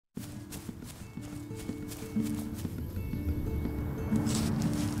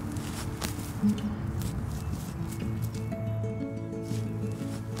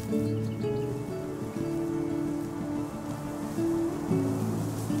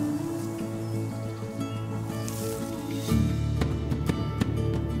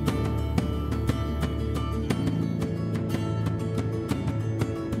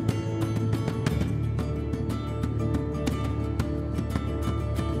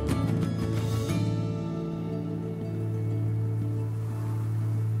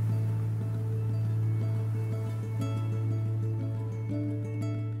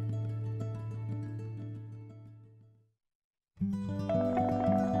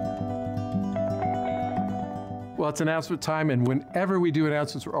Well, it's announcement time, and whenever we do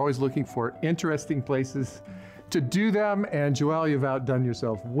announcements, we're always looking for interesting places to do them. And Joelle, you've outdone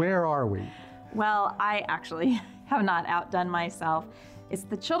yourself. Where are we? Well, I actually have not outdone myself. It's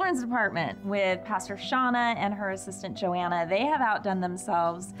the children's department with Pastor Shauna and her assistant Joanna. They have outdone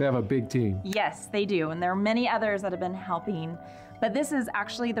themselves. They have a big team. Yes, they do. And there are many others that have been helping. But this is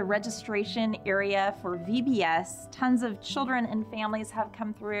actually the registration area for VBS. Tons of children and families have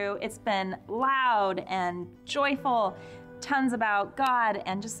come through. It's been loud and joyful. Tons about God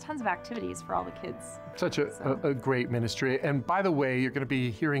and just tons of activities for all the kids. Such a great ministry. And by the way, you're going to be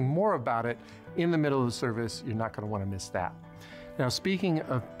hearing more about it in the middle of the service. You're not going to want to miss that. Now, speaking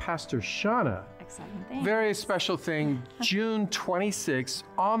of Pastor Shauna, exciting thing. Very special thing, June 26th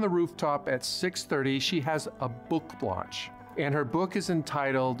on the rooftop at 6:30, she has a book launch. And her book is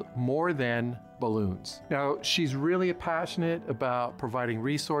entitled More Than Balloons. Now, she's really passionate about providing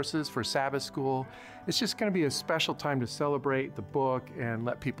resources for Sabbath School. It's just going to be a special time to celebrate the book and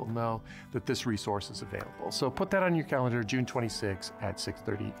let people know that this resource is available. So put that on your calendar, June 26th at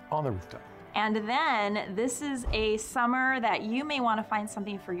 6:30 on the rooftop. And then this is a summer that you may want to find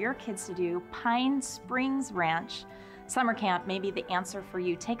something for your kids to do. Pine Springs Ranch Summer Camp may be the answer for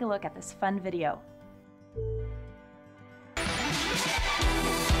you. Take a look at this fun video.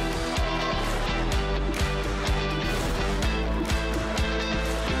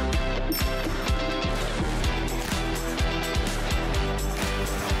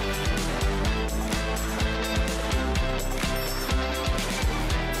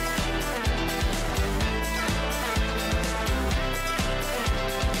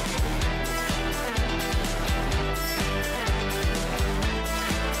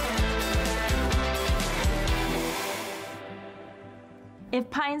 If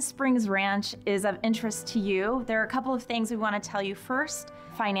Pine Springs Ranch is of interest to you, there are a couple of things we want to tell you. First,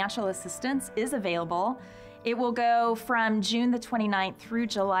 financial assistance is available. It will go from June the 29th through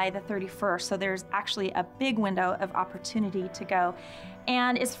July the 31st, so there's actually a big window of opportunity to go.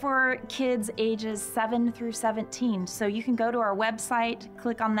 And it's for kids ages 7 through 17. So you can go to our website,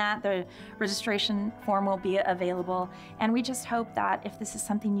 click on that, the registration form will be available. And we just hope that if this is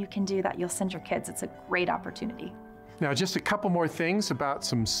something you can do, that you'll send your kids. It's a great opportunity. Now, just a couple more things about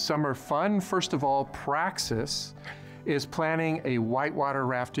some summer fun. First of all, Praxis is planning a whitewater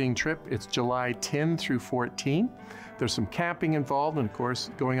rafting trip. It's July 10 through 14. There's some camping involved and, of course,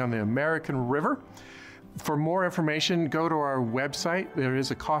 going on the American River. For more information, go to our website. There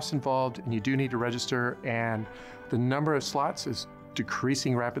is a cost involved, and you do need to register, and the number of slots is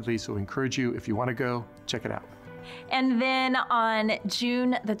decreasing rapidly, so I encourage you, if you want to go, check it out. And then on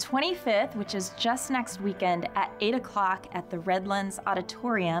June the 25th, which is just next weekend at 8 o'clock at the Redlands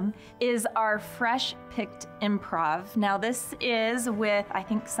Auditorium, is our Fresh Picked Improv. Now this is with, I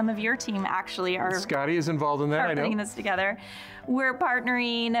think some of your team actually are. Scotty is involved in that, I know. Putting this together. We're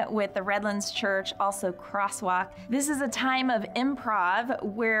partnering with the Redlands Church, also Crosswalk. This is a time of improv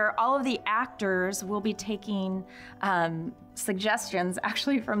where all of the actors will be taking suggestions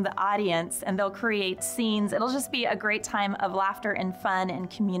actually from the audience, and they'll create scenes. It'll just be a great time of laughter and fun and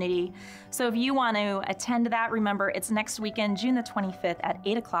community. So if you want to attend that, remember it's next weekend, June the 25th at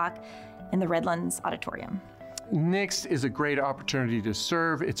 8 o'clock in the Redlands Auditorium. Next is a great opportunity to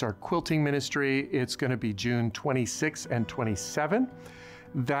serve. It's our quilting ministry. It's going to be June 26 and 27.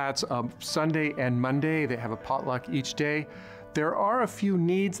 That's Sunday and Monday. They have a potluck each day. There are a few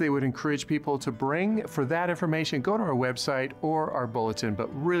needs they would encourage people to bring. For that information, go to our website or our bulletin, but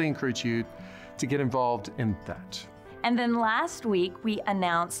really encourage you to get involved in that. And then last week, we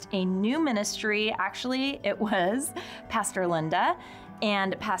announced a new ministry. Actually, it was Pastor Linda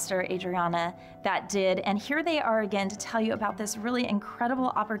and Pastor Adriana that did. And here they are again to tell you about this really incredible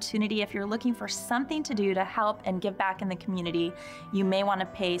opportunity. If you're looking for something to do to help and give back in the community, you may want to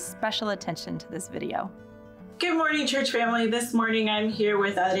pay special attention to this video. Good morning, church family. This morning I'm here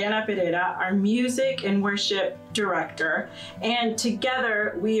with Adriana Pereira, our music and worship director. And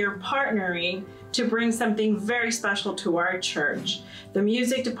together we are partnering to bring something very special to our church. The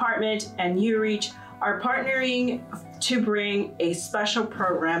music department and UReach are partnering to bring a special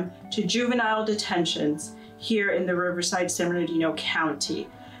program to juvenile detentions here in the Riverside San Bernardino County.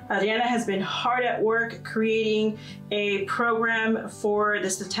 Adriana has been hard at work creating a program for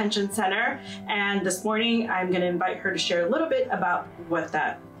this detention center, and this morning I'm going to invite her to share a little bit about what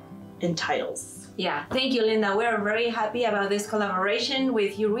that entitles. Yeah, thank you, Linda. We're very happy about this collaboration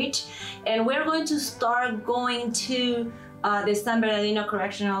with UReach, and we're going to start going to the San Bernardino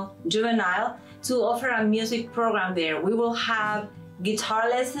Correctional Juvenile to offer a music program there. We will have guitar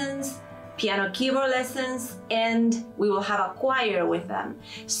lessons, piano keyboard lessons, and we will have a choir with them.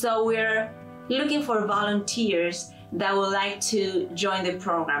 So we're looking for volunteers that would like to join the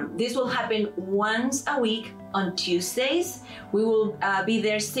program. This will happen once a week on Tuesdays. We will be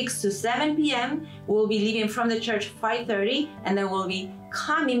there 6 to 7 p.m. We'll be leaving from the church 5:30, and then we'll be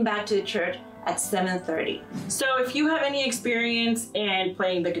coming back to the church at 7:30. So if you have any experience in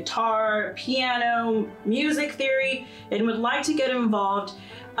playing the guitar, piano, music theory, and would like to get involved,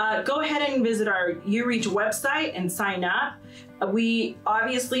 go ahead and visit our UReach website and sign up. We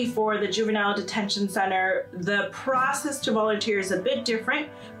obviously, for the Juvenile Detention Center, the process to volunteer is a bit different,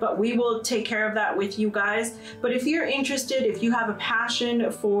 but we will take care of that with you guys. But if you're interested, if you have a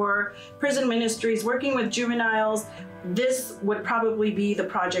passion for prison ministries, working with juveniles, this would probably be the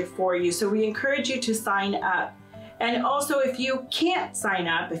project for you. So we encourage you to sign up. And also, if you can't sign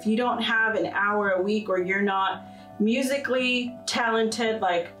up, if you don't have an hour a week, or you're not musically talented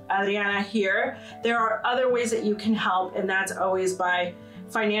like Adriana here, there are other ways that you can help, and that's always by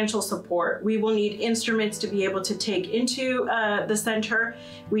financial support. We will need instruments to be able to take into the center.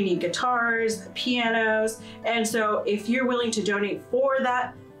 We need guitars, pianos, and so if you're willing to donate for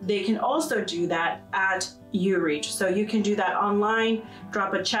that, they can also do that at UReach. So you can do that online,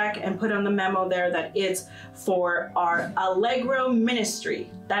 drop a check, and put on the memo there that it's for our Allegro ministry.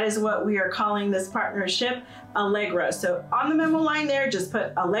 That is what we are calling this partnership, Allegro. So on the memo line there, just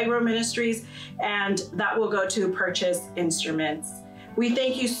put Allegro Ministries, and that will go to purchase instruments. We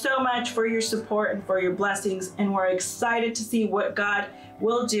thank you so much for your support and for your blessings, and we're excited to see what God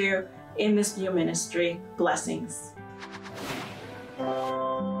will do in this new ministry. Blessings.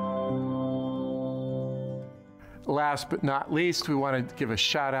 Last but not least, we want to give a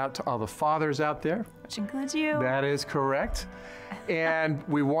shout out to all the fathers out there. Which includes you. That is correct. And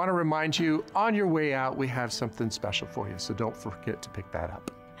we want to remind you, on your way out, we have something special for you. So don't forget to pick that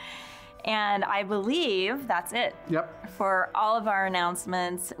up. And I believe that's it. Yep. For all of our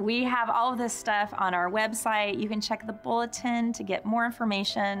announcements. We have all of this stuff on our website. You can check the bulletin to get more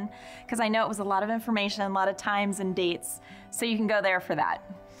information, because I know it was a lot of information, a lot of times and dates. So you can go there for that.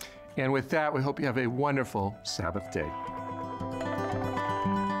 And with that, we hope you have a wonderful Sabbath day.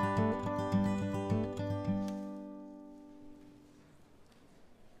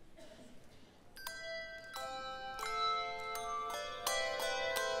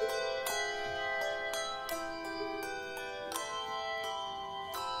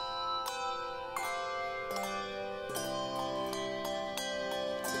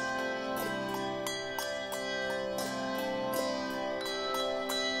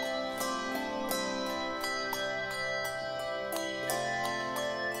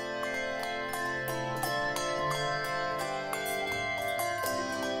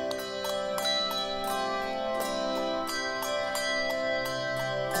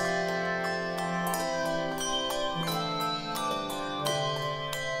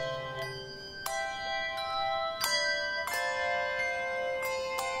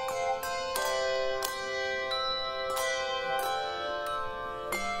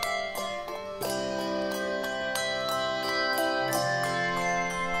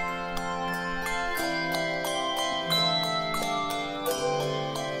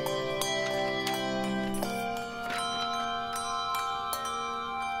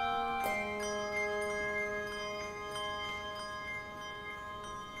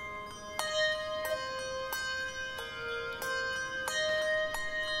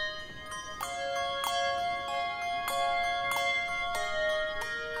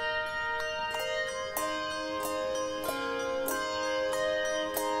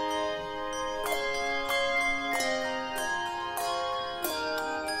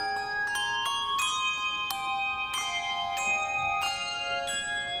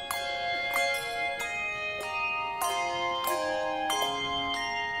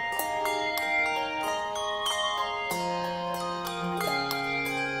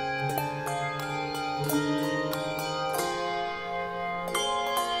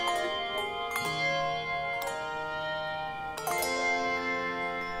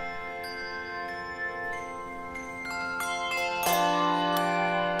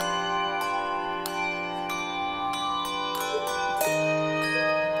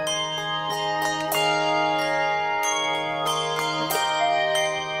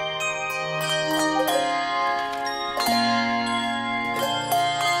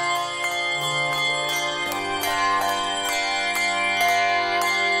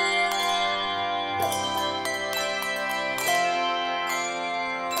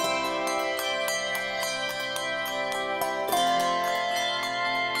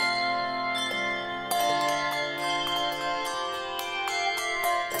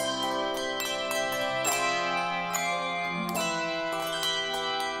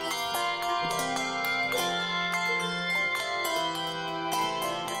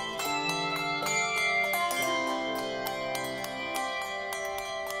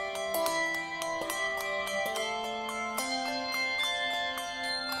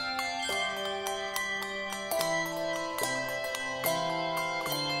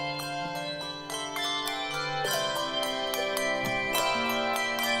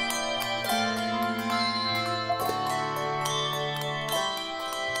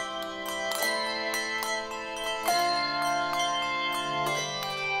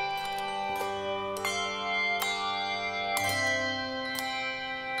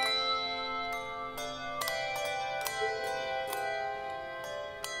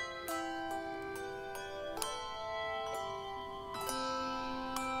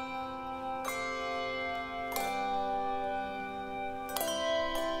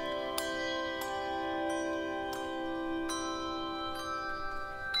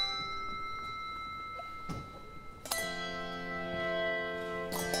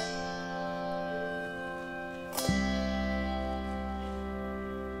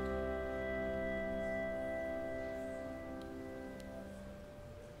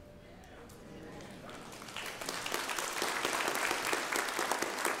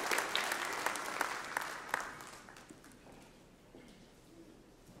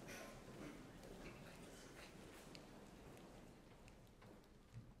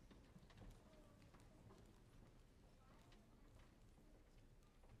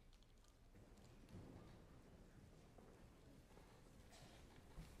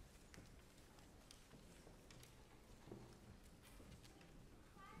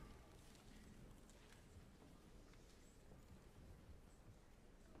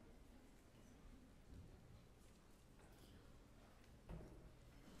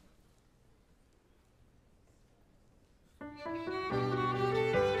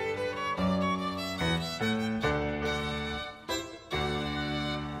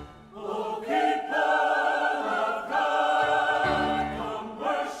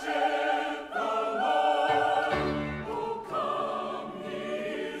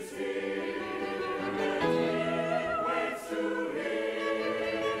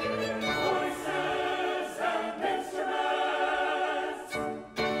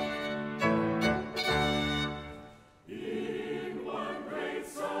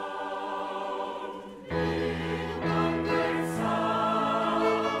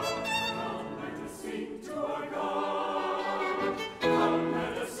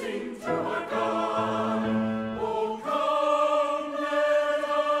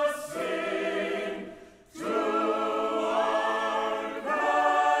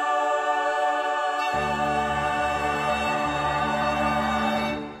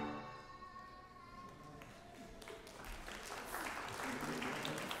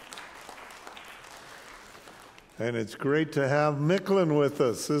 And it's great to have Micklin with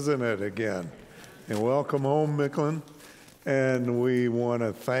us, isn't it, again? And welcome home, Micklin. And we want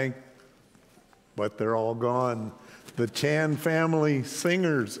to thank, but they're all gone, the Chan family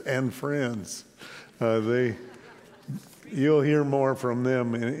singers and friends. You'll hear more from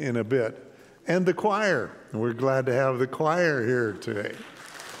them in a bit. And the choir. We're glad to have the choir here today.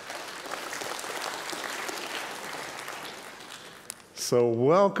 So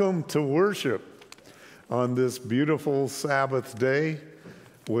welcome to worship on this beautiful Sabbath day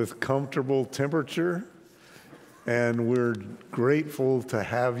with comfortable temperature. And we're grateful to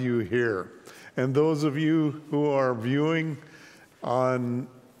have you here. And those of you who are viewing on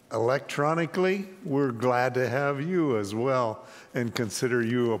electronically, we're glad to have you as well and consider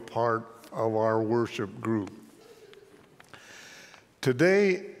you a part of our worship group.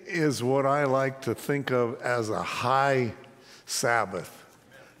 Today is what I like to think of as a high Sabbath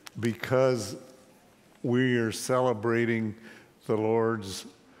because we are celebrating the Lord's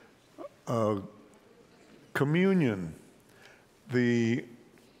communion, the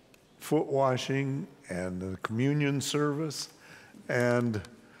Footwashing and the communion service, and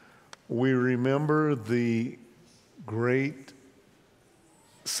we remember the great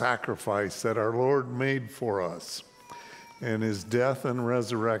sacrifice that our Lord made for us and his death and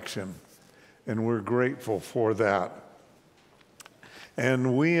resurrection, and we're grateful for that.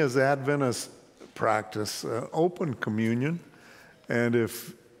 And we as Adventists practice open communion, and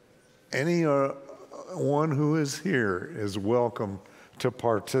if anyone who is here is welcome to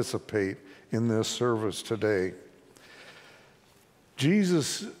participate in this service today.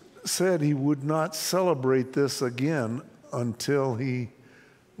 Jesus said he would not celebrate this again until he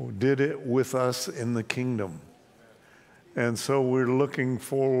did it with us in the kingdom. And so we're looking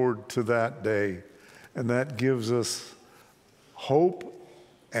forward to that day, and that gives us hope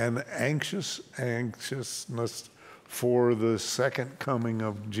and anxiousness for the second coming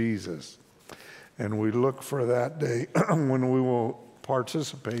of Jesus. And we look for that day when we will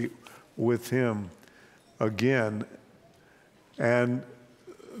participate with him again. And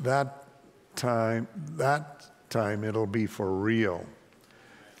that time it'll be for real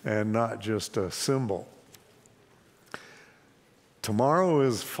and not just a symbol. Tomorrow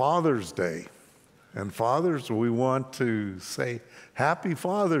is Father's Day. And fathers, we want to say Happy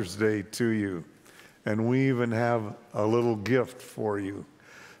Father's Day to you. And we even have a little gift for you.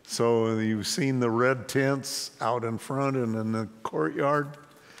 So you've seen the red tents out in front and in the courtyard.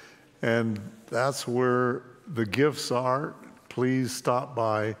 And that's where the gifts are. Please stop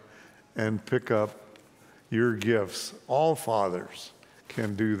by and pick up your gifts. All fathers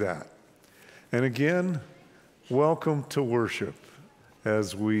can do that. And again, welcome to worship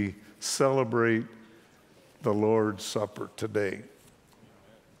as we celebrate the Lord's Supper today.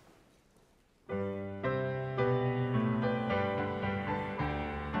 Me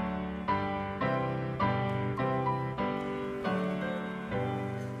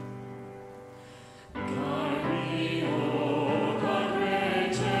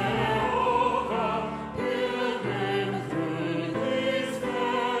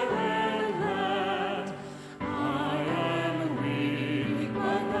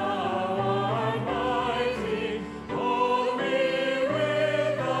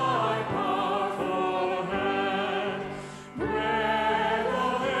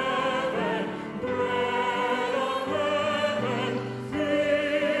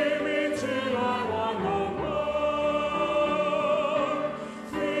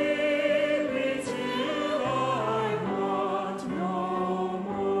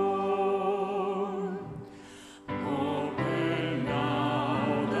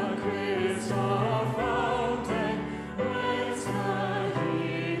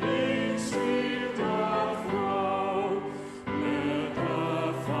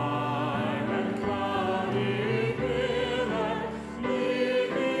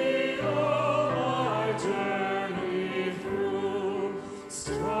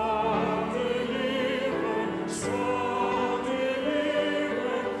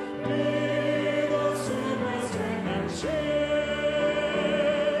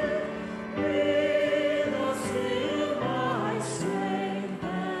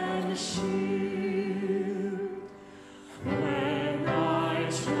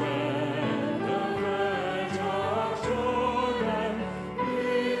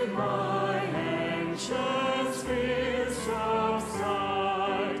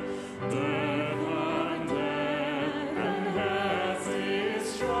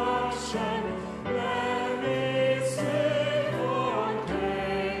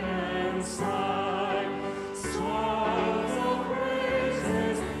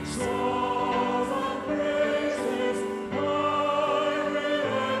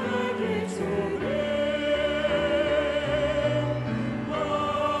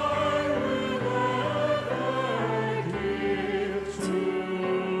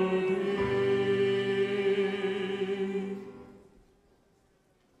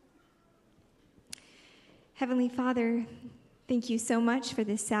Heavenly Father, thank you so much for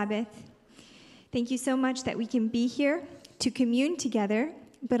this Sabbath. Thank you so much that we can be here to commune together,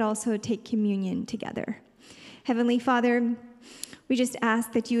 but also take communion together. Heavenly Father, we just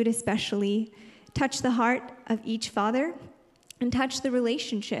ask that you would especially touch the heart of each father and touch the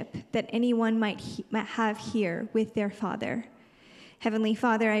relationship that anyone might have here with their father. Heavenly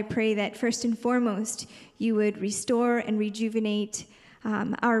Father, I pray that first and foremost, you would restore and rejuvenate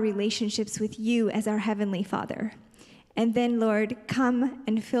our relationships with you as our Heavenly Father. And then, Lord, come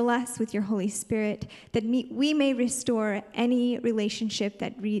and fill us with your Holy Spirit, that we may restore any relationship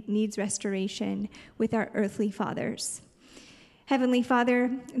that needs restoration with our earthly fathers. Heavenly Father,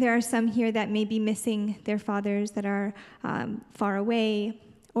 there are some here that may be missing their fathers that are far away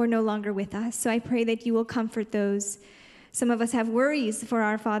or no longer with us. So I pray that you will comfort those. Some of us have worries for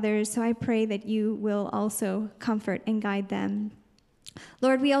our fathers, so I pray that you will also comfort and guide them.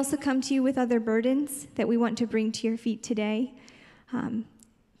 Lord, we also come to you with other burdens that we want to bring to your feet today.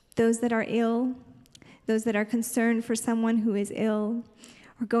 Those that are ill, those that are concerned for someone who is ill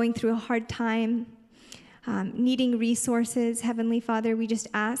or going through a hard time, needing resources. Heavenly Father, we just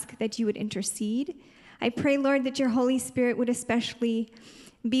ask that you would intercede. I pray, Lord, that your Holy Spirit would especially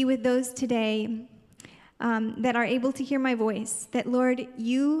be with those today that are able to hear my voice, that, Lord,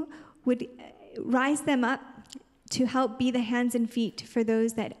 you would rise them up to help be the hands and feet for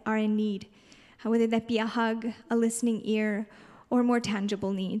those that are in need, whether that be a hug, a listening ear, or more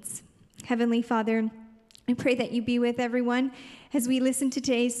tangible needs. Heavenly Father, I pray that you be with everyone as we listen to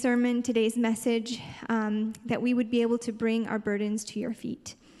today's sermon, today's message, that we would be able to bring our burdens to your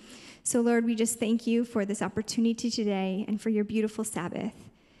feet. So, Lord, we just thank you for this opportunity today and for your beautiful Sabbath.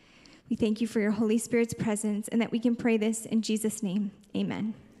 We thank you for your Holy Spirit's presence and that we can pray this in Jesus' name.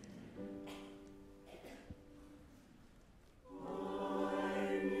 Amen.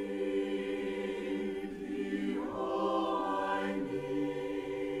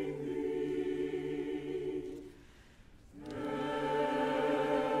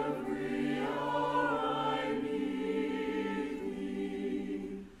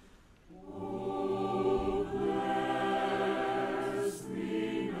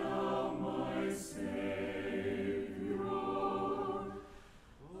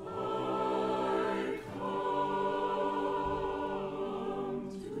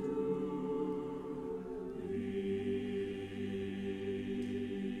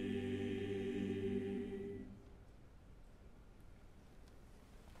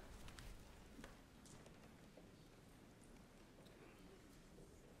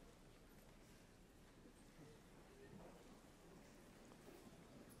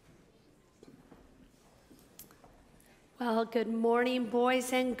 Well, good morning,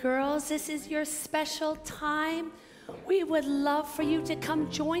 boys and girls. This is your special time. We would love for you to come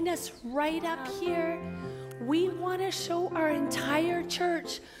join us right up here. We want to show our entire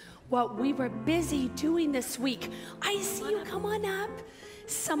church what we were busy doing this week. I see you. Come on up.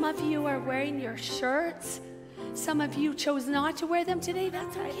 Some of you are wearing your shirts. Some of you chose not to wear them today.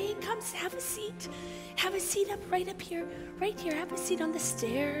 That's okay. Come have a seat. Have a seat right up here. Right here. Have a seat on the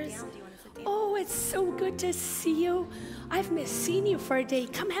stairs. Oh, it's so good to see you. I've missed seeing you for a day.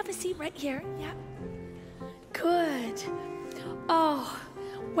 Come have a seat right here. Yeah. Good. Oh,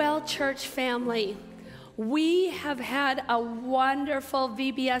 well, church family, we have had a wonderful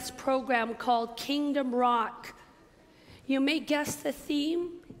VBS program called Kingdom Rock. You may guess the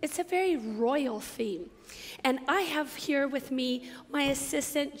theme. It's a very royal theme. And I have here with me my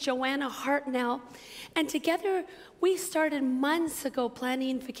assistant, Joanna Hartnell. And together, we started months ago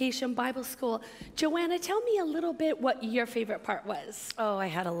planning Vacation Bible School. Joanna, tell me a little bit what your favorite part was. Oh, I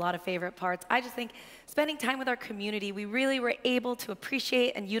had a lot of favorite parts. I just think spending time with our community, we really were able to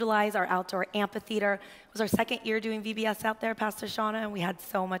appreciate and utilize our outdoor amphitheater. It was our second year doing VBS out there, Pastor Shauna, and we had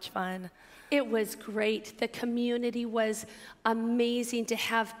so much fun. It was great. The community was amazing to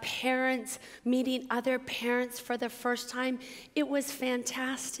have parents meeting other parents for the first time. It was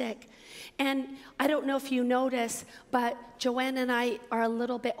fantastic. And I don't know if you noticed, but Joanne and I are a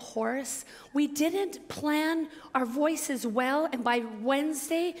little bit hoarse. We didn't plan our voices well, and by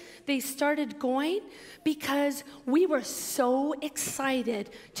Wednesday, they started going because we were so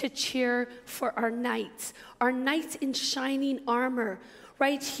excited to cheer for our knights in shining armor.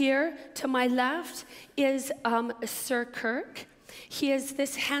 Right here to my left is Sir Kirk. He is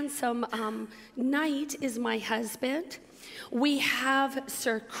this handsome knight, is my husband. We have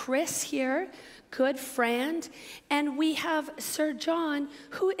Sir Chris here. good friend, and we have Sir John,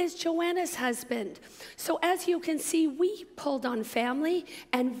 who is Joanna's husband. So as you can see, we pulled on family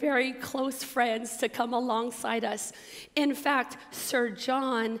and very close friends to come alongside us. In fact, Sir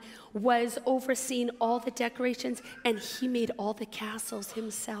John was overseeing all the decorations, and he made all the castles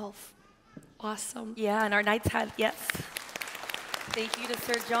himself. Awesome. Yeah, and our nights had, yes. Thank you to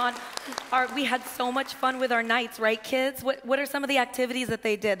Sir John. We had so much fun with our nights, right, kids? What are some of the activities that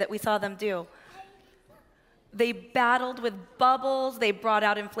they did that we saw them do? They battled with bubbles, they brought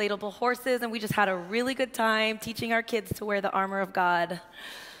out inflatable horses, and we just had a really good time teaching our kids to wear the armor of God.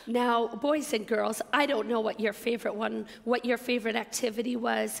 Now, boys and girls, I don't know what your favorite activity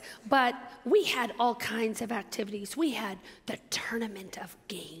was, but we had all kinds of activities. We had the tournament of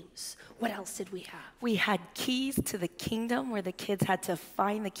games. What else did we have? We had keys to the kingdom where the kids had to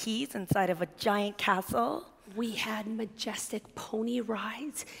find the keys inside of a giant castle. We had majestic pony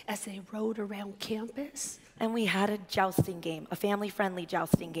rides as they rode around campus. And we had a jousting game, a family-friendly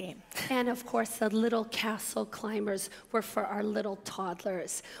jousting game. And of course, the little castle climbers were for our little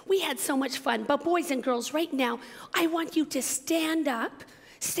toddlers. We had so much fun. But boys and girls, right now, I want you to stand up.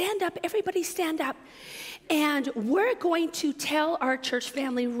 Stand up, everybody stand up. And we're going to tell our church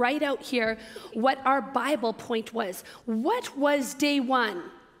family right out here what our Bible point was. What was day one?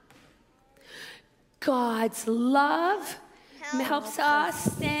 God's love helps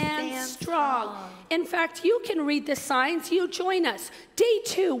us stand strong. In fact, you can read the signs. You join us. Day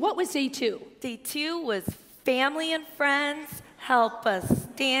two, what was day two? Day two was family and friends help us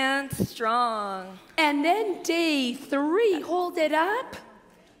stand strong. And then day three, hold it up.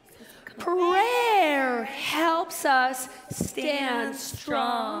 Prayer helps us stand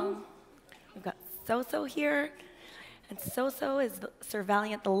strong. We've got So-So here. And So-So is Sir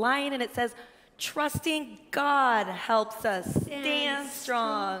Valiant the Lion, and it says, trusting God helps us stand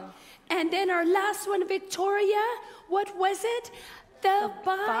strong. And then our last one, Victoria, what was it? The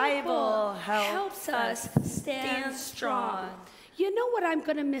Bible helps us stand strong. You know what I'm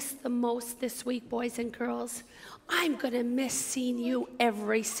going to miss the most this week, boys and girls? I'm going to miss seeing you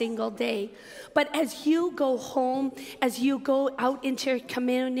every single day. But as you go home, as you go out into your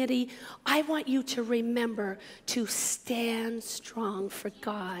community, I want you to remember to stand strong for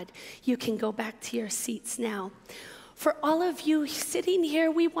God. You can go back to your seats now. For all of you sitting here,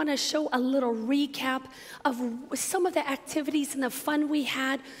 we want to show a little recap of some of the activities and the fun we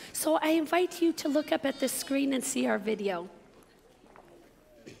had. So I invite you to look up at the screen and see our video.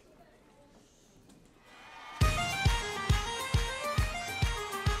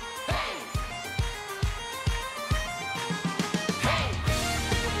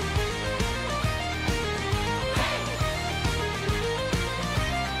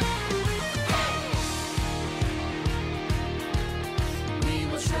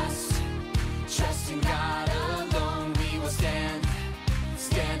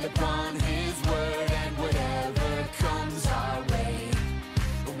 Upon his word, and whatever comes our way,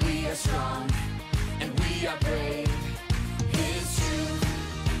 we are strong and we are brave. His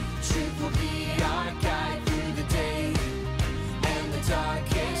truth will be our guide through the day and the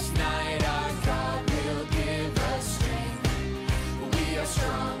darkest night. Our God will give us strength. We are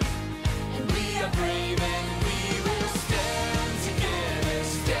strong and we are brave, and we will stand together,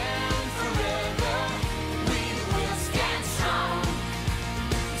 stand forever. We will stand strong.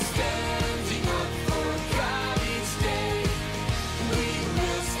 Standing up for God each day, we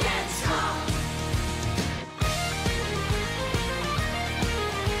will stand strong.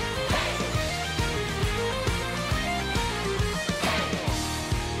 Hey! Hey!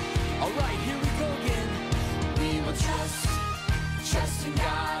 All right, here we go again. We will trust in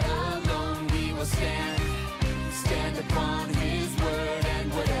God alone. We will stand upon his word,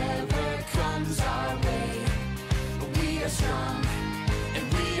 and whatever comes our way, we are strong.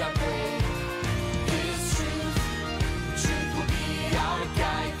 We are brave. His truth will be our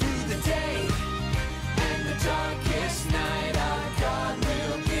guide through the day and the darkest night. Our God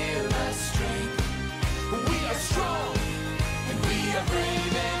will give us strength. We are strong and we are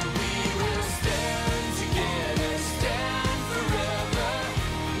brave, and we will stand together, stand forever.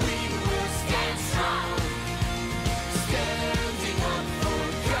 We will stand strong, stand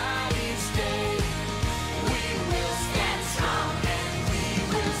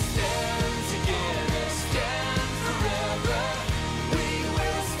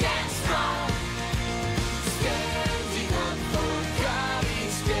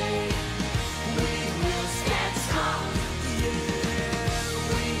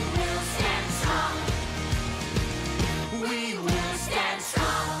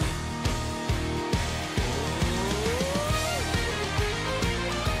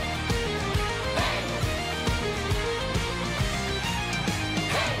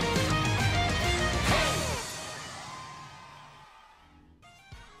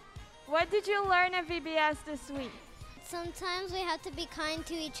What did you learn at VBS this week? Sometimes we have to be kind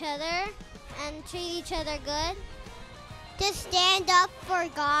to each other and treat each other good. To stand up for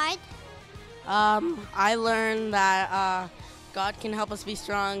God. I learned that God can help us be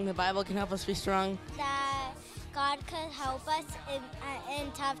strong. The Bible can help us be strong. That God could help us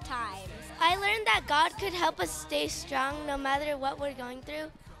in tough times. I learned that God could help us stay strong no matter what we're going through.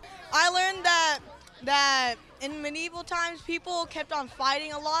 I learned that in medieval times, people kept on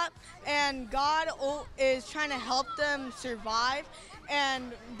fighting a lot, and God is trying to help them survive,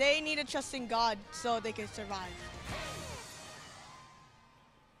 and they need to trust in God so they can survive.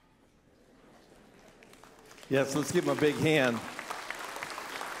 Yes, let's give them a big hand.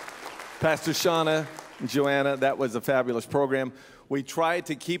 Pastor Shauna and Joanna, that was a fabulous program. We try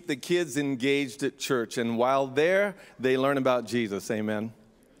to keep the kids engaged at church, and while there, they learn about Jesus. Amen.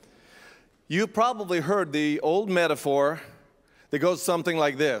 You've probably heard the old metaphor that goes something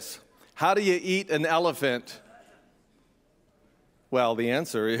like this. How do you eat an elephant? Well, the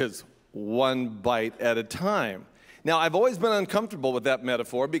answer is one bite at a time. Now, I've always been uncomfortable with that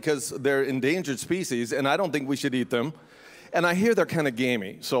metaphor because they're endangered species, and I don't think we should eat them. And I hear they're kind of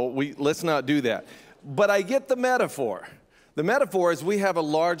gamey, so let's not do that. But I get the metaphor. The metaphor is we have a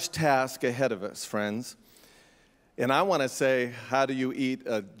large task ahead of us, friends. And I want to say, how do you eat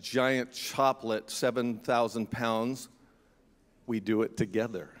a giant choplet, 7,000 pounds? We do it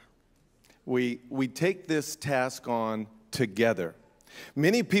together. We take this task on together.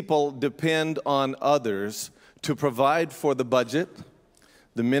 Many people depend on others to provide for the budget,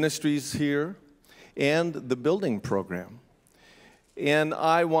 the ministries here, and the building program. And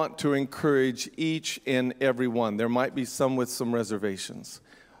I want to encourage each and every one. There might be some with some reservations.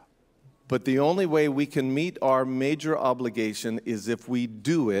 But the only way we can meet our major obligation is if we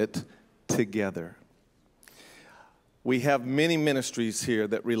do it together. We have many ministries here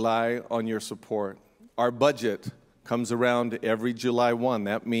that rely on your support. Our budget comes around every July 1.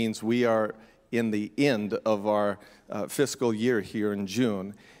 That means we are in the end of our fiscal year here in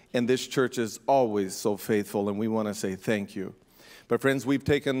June. And this church is always so faithful, and we want to say thank you. But friends, we've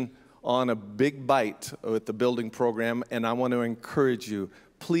taken on a big bite with the building program, and I want to encourage you,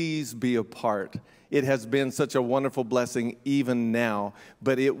 please be a part. It has been such a wonderful blessing even now,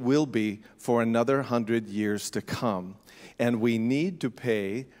 but it will be for another 100 years to come. And we need to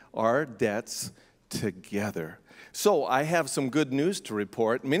pay our debts together. So I have some good news to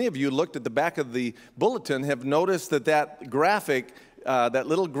report. Many of you looked at the back of the bulletin, have noticed that graphic, that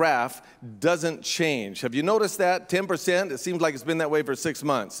little graph doesn't change. Have you noticed that? 10%? It seems like it's been that way for 6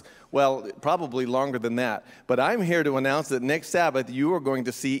 months. Well, probably longer than that. But I'm here to announce that next Sabbath you are going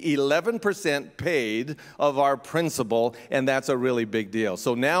to see 11% paid of our principal, and that's a really big deal.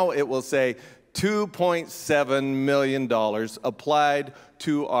 So now it will say $2.7 million applied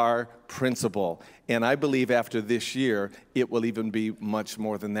to our principal. And I believe after this year, it will even be much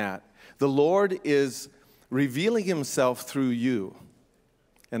more than that. The Lord is revealing himself through you.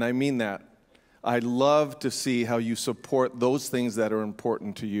 And I mean that. I love to see how you support those things that are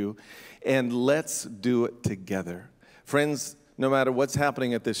important to you. And let's do it together. Friends, no matter what's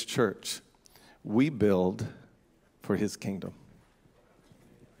happening at this church, we build for his kingdom.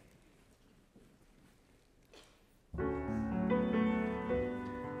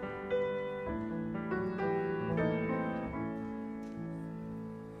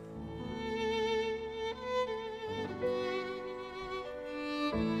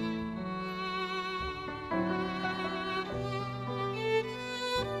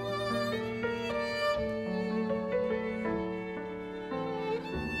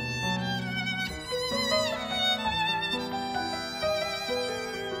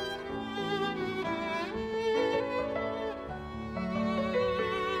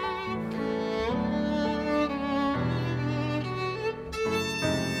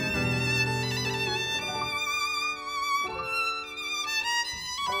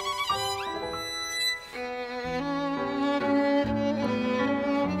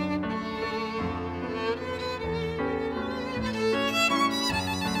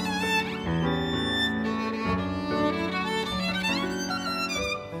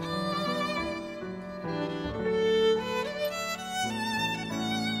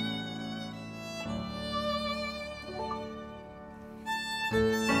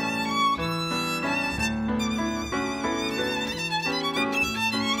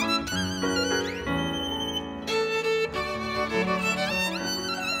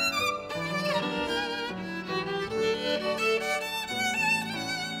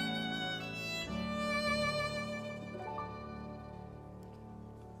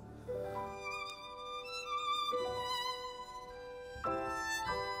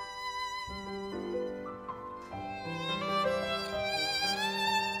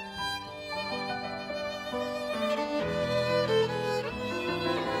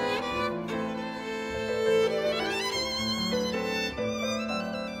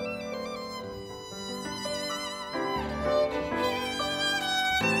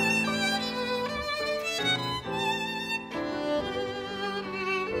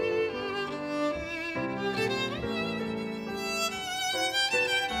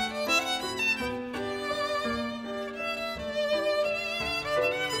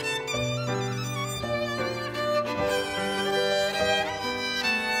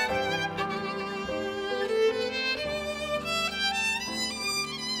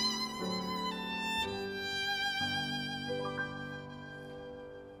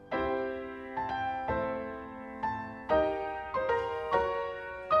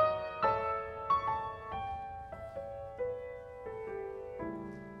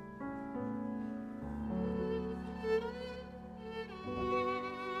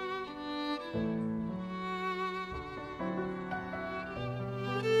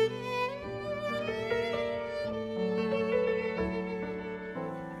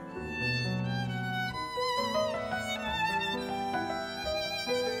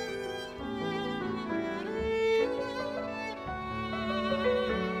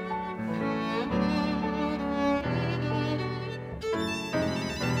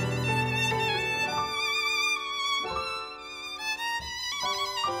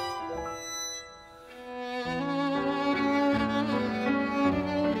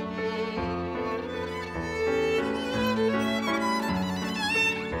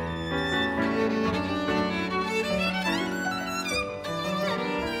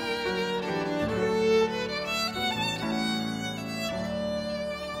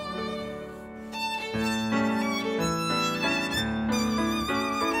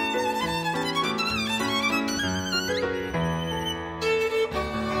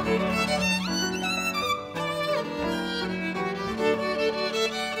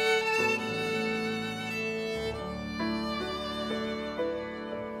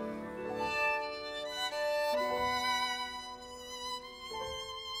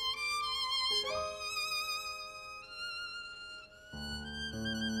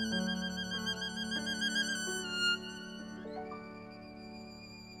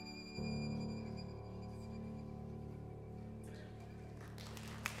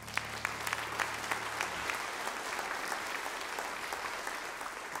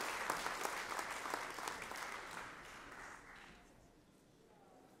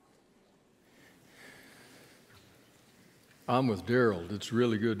 I'm with Daryl. It's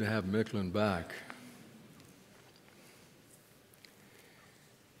really good to have Micklin back.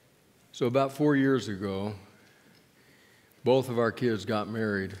 So about 4 years ago, both of our kids got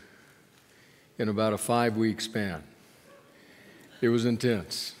married in about a 5-week span. It was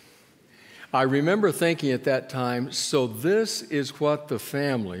intense. I remember thinking at that time, so this is what the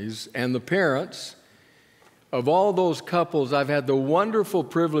families and the parents of all those couples I've had the wonderful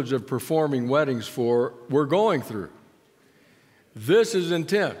privilege of performing weddings for were going through. This is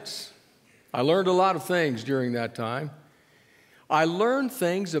intense. I learned a lot of things during that time. I learned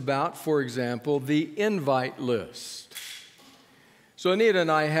things about, for example, the invite list. So Anita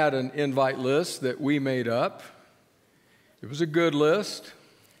and I had an invite list that we made up. It was a good list.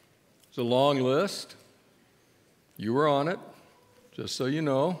 It was a long list. You were on it, just so you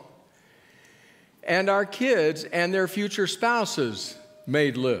know. And our kids and their future spouses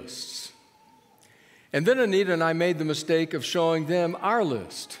made lists. And then Anita and I made the mistake of showing them our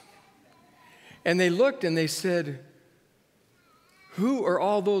list. And they looked and they said, who are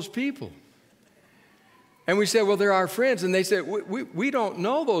all those people? And we said, well, they're our friends. And they said, we don't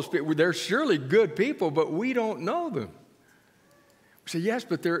know those people. They're surely good people, but we don't know them. We said, yes,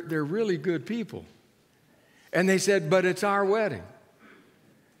 but they're really good people. And they said, but it's our wedding.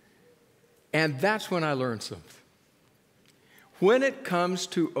 And that's when I learned something. When it comes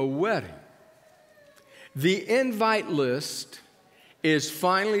to a wedding, the invite list is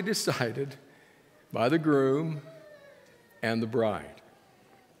finally decided by the groom and the bride.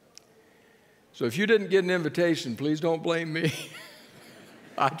 So if you didn't get an invitation, please don't blame me.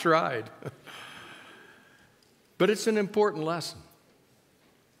 I tried. But it's an important lesson,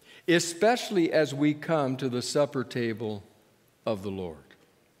 especially as we come to the supper table of the Lord.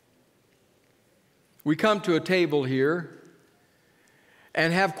 We come to a table here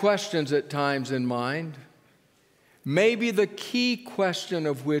and have questions at times in mind, maybe the key question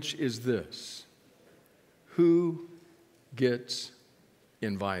of which is this: who gets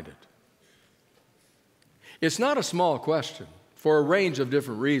invited? It's not a small question for a range of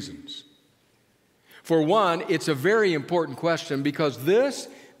different reasons. For one, it's a very important question because this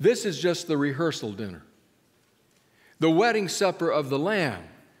is just the rehearsal dinner. The wedding supper of the Lamb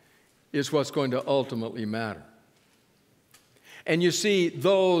is what's going to ultimately matter. And you see,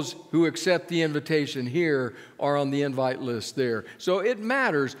 those who accept the invitation here are on the invite list there. So it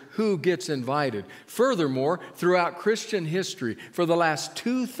matters who gets invited. Furthermore, throughout Christian history, for the last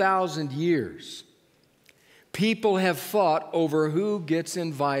 2,000 years, people have fought over who gets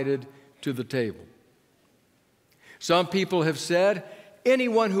invited to the table. Some people have said,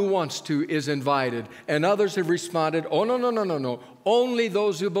 anyone who wants to is invited. And others have responded, oh, no. Only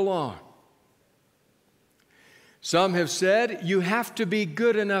those who belong. Some have said, you have to be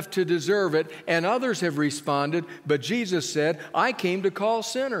good enough to deserve it. And others have responded, but Jesus said, I came to call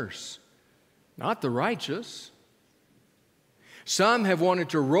sinners, not the righteous. Some have wanted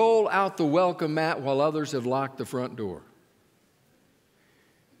to roll out the welcome mat while others have locked the front door.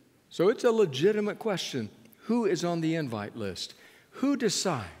 So it's a legitimate question. Who is on the invite list? Who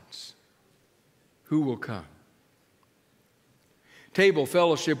decides who will come? Table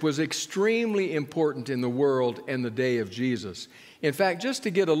fellowship was extremely important in the world and the day of Jesus. In fact, just to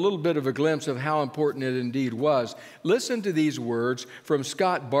get a little bit of a glimpse of how important it indeed was, listen to these words from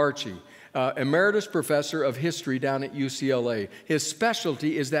Scott Barchi, emeritus professor of history down at UCLA. His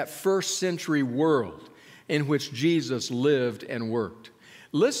specialty is that first century world in which Jesus lived and worked.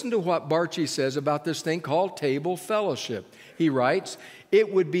 Listen to what Barchi says about this thing called table fellowship. He writes,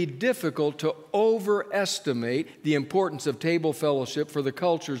 it would be difficult to overestimate the importance of table fellowship for the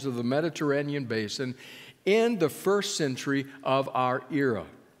cultures of the Mediterranean basin in the first century of our era.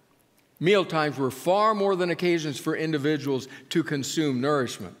 Mealtimes were far more than occasions for individuals to consume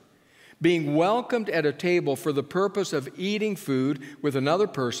nourishment. Being welcomed at a table for the purpose of eating food with another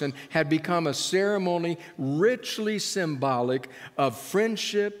person had become a ceremony richly symbolic of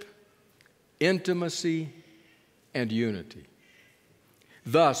friendship, intimacy, and unity.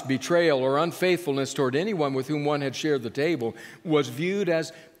 Thus, betrayal or unfaithfulness toward anyone with whom one had shared the table was viewed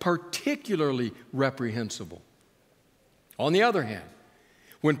as particularly reprehensible. On the other hand,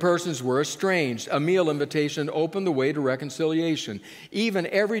 when persons were estranged, a meal invitation opened the way to reconciliation. Even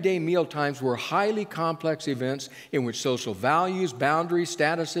everyday meal times were highly complex events in which social values, boundaries,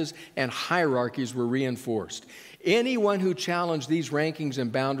 statuses, and hierarchies were reinforced. Anyone who challenged these rankings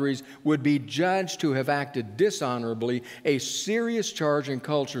and boundaries would be judged to have acted dishonorably, a serious charge in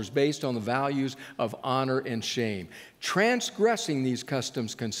cultures based on the values of honor and shame. Transgressing these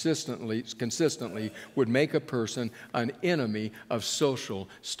customs consistently would make a person an enemy of social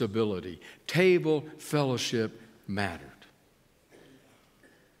stability. Table fellowship mattered.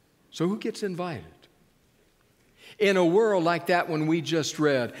 So who gets invited? In a world like that one we just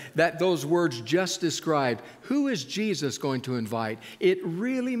read, that those words just described, who is Jesus going to invite? It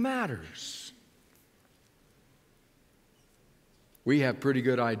really matters. We have pretty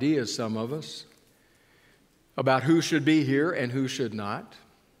good ideas, some of us, about who should be here and who should not.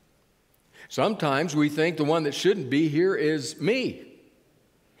 Sometimes we think the one that shouldn't be here is me.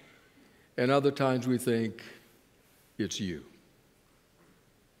 And other times we think it's you.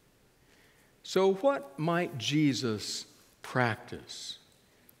 So what might Jesus practice?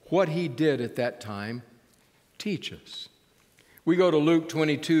 What he did at that time teach us? We go to Luke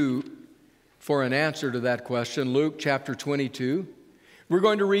 22 for an answer to that question. Luke chapter 22. We're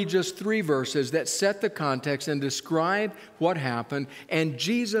going to read just 3 verses that set the context and describe what happened and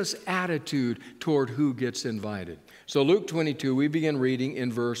Jesus' attitude toward who gets invited. So Luke 22, we begin reading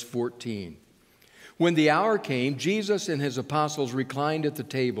in verse 14. When the hour came, Jesus and his apostles reclined at the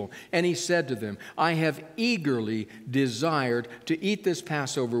table, and he said to them, I have eagerly desired to eat this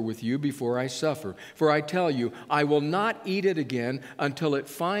Passover with you before I suffer. For I tell you, I will not eat it again until it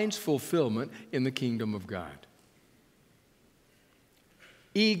finds fulfillment in the kingdom of God.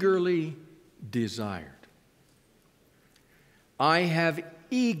 Eagerly desired. I have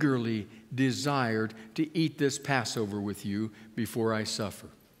eagerly desired to eat this Passover with you before I suffer.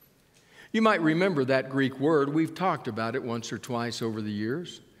 You might remember that Greek word. We've talked about it once or twice over the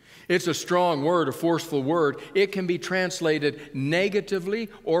years. It's a strong word, a forceful word. It can be translated negatively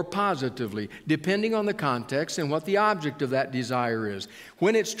or positively, depending on the context and what the object of that desire is.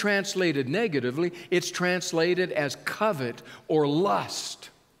 When it's translated negatively, it's translated as covet or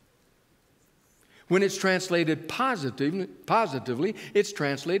lust. When it's translated positively, it's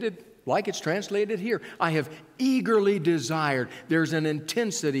translated like it's translated here. I have eagerly desired. There's an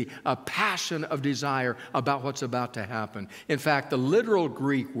intensity, a passion of desire about what's about to happen. In fact, the literal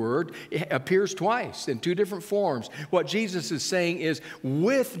Greek word appears twice in 2 different forms. What Jesus is saying is,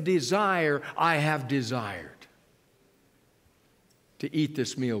 with desire, I have desired to eat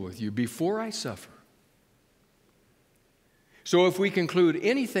this meal with you before I suffer. So if we conclude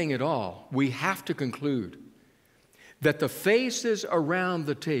anything at all, we have to conclude that the faces around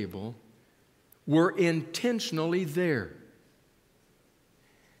the table were intentionally there.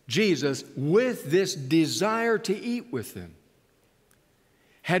 Jesus, with this desire to eat with them,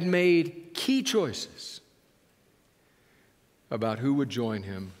 had made key choices about who would join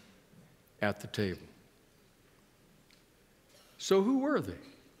him at the table. So who were they?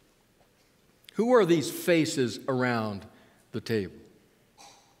 Who were these faces around the table?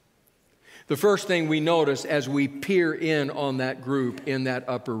 The first thing we notice as we peer in on that group in that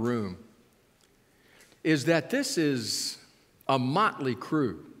upper room is that this is a motley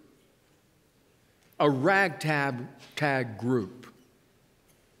crew, a ragtag group.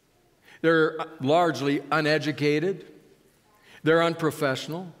 They're largely uneducated, they're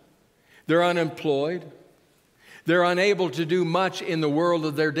unprofessional, they're unemployed, they're unable to do much in the world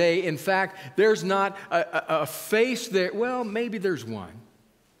of their day. In fact, there's not a face there. Well, maybe there's one.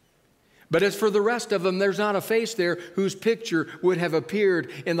 But as for the rest of them, there's not a face there whose picture would have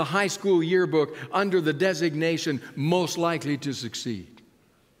appeared in the high school yearbook under the designation most likely to succeed.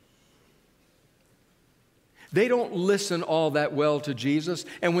 They don't listen all that well to Jesus,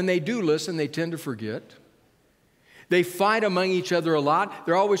 and when they do listen, they tend to forget. They fight among each other a lot.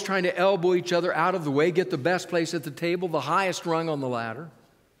 They're always trying to elbow each other out of the way, get the best place at the table, the highest rung on the ladder.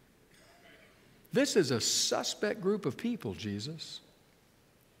 This is a suspect group of people, Jesus.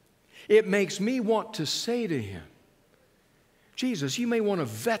 It makes me want to say to him, Jesus, you may want to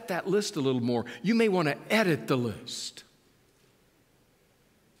vet that list a little more. You may want to edit the list.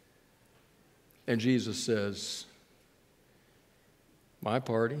 And Jesus says, my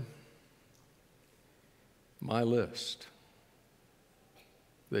party, my list,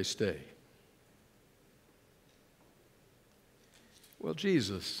 they stay. Well,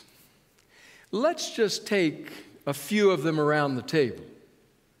 Jesus, let's just take a few of them around the table.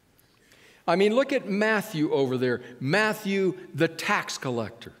 I mean, look at Matthew over there. Matthew, the tax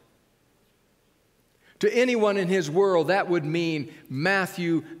collector. To anyone in his world, that would mean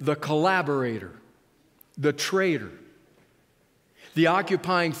Matthew, the collaborator, the traitor, the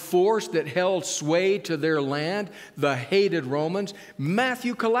occupying force that held sway to their land, the hated Romans.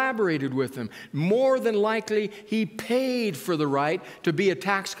 Matthew collaborated with them. More than likely, he paid for the right to be a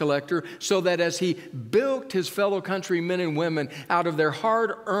tax collector so that as he bilked his fellow countrymen and women out of their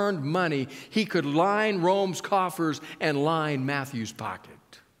hard-earned money, he could line Rome's coffers and line Matthew's pocket.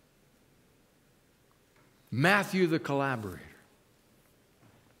 Matthew the collaborator.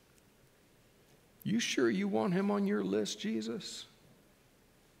 You sure you want him on your list, Jesus?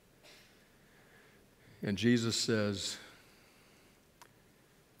 And Jesus says,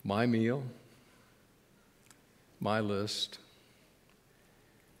 my meal, my list,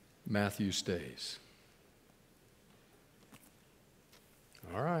 Matthew stays.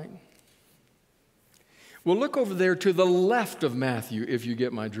 All right. Well, look over there to the left of Matthew, if you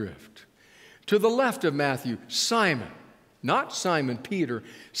get my drift. To the left of Matthew, Simon, not Simon Peter,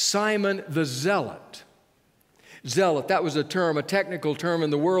 Simon the Zealot. Zealot, that was a term, a technical term in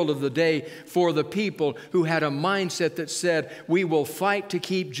the world of the day for the people who had a mindset that said, we will fight to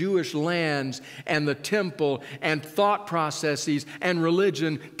keep Jewish lands and the temple and thought processes and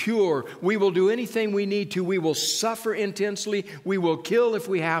religion pure. We will do anything we need to. We will suffer intensely. We will kill if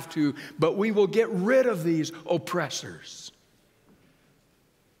we have to, but we will get rid of these oppressors.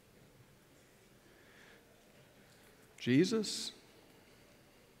 Jesus,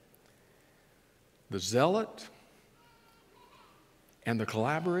 the zealot, and the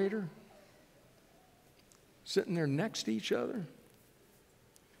collaborator sitting there next to each other.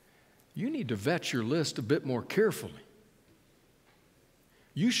 You need to vet your list a bit more carefully.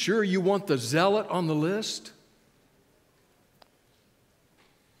 You sure you want the zealot on the list?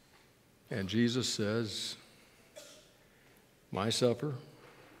 And Jesus says, my supper,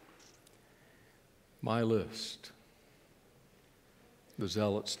 my list. The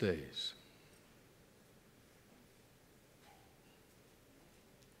zealot stays.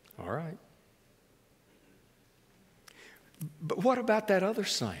 All right. But what about that other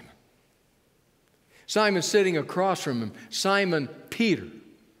Simon? Simon sitting across from him, Simon Peter.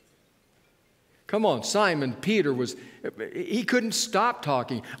 Come on, Simon Peter he couldn't stop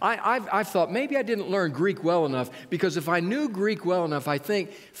talking. I thought maybe I didn't learn Greek well enough, because if I knew Greek well enough, I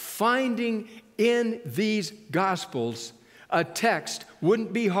think finding in these Gospels a text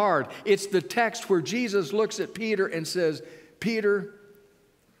wouldn't be hard. It's the text where Jesus looks at Peter and says, Peter,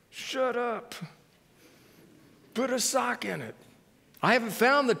 shut up. Put a sock in it. I haven't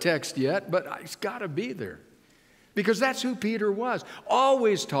found the text yet, but it's got to be there. Because that's who Peter was.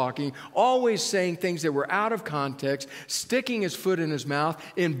 Always talking, always saying things that were out of context, sticking his foot in his mouth,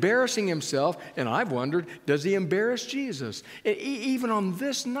 embarrassing himself. And I've wondered, does he embarrass Jesus? Even on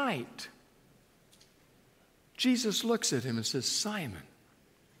this night, Jesus looks at him and says, Simon,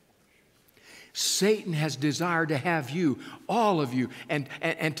 Satan has desired to have you, all of you, and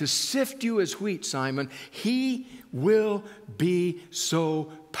to sift you as wheat, Simon. He will be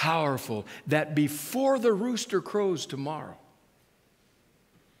so powerful that before the rooster crows tomorrow,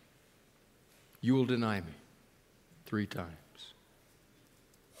 you will deny me 3 times.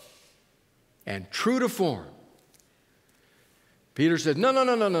 And true to form, Peter said, no.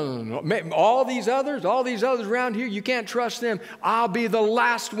 All these others around here, you can't trust them. I'll be the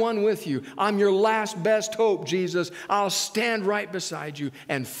last one with you. I'm your last best hope, Jesus. I'll stand right beside you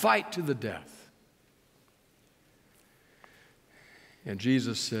and fight to the death. And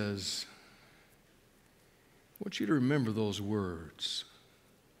Jesus says, I want you to remember those words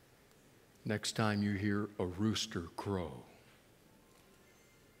next time you hear a rooster crow.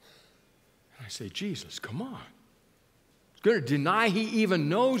 And I say, Jesus, come on. Going to deny he even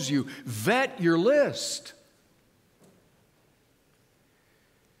knows you. Vet your list.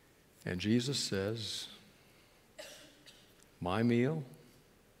 And Jesus says, my meal,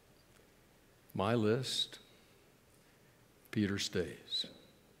 my list, Peter stays.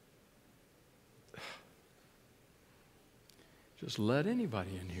 Just let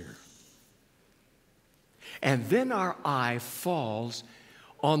anybody in here. And then our eye falls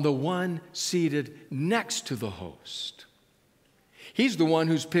on the one seated next to the host. He's the one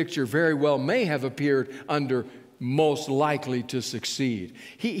whose picture very well may have appeared under most likely to succeed.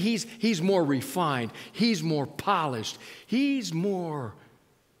 He's more refined. He's more polished. He's more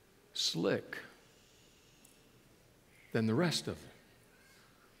slick than the rest of them.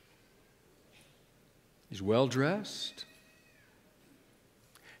 He's well dressed,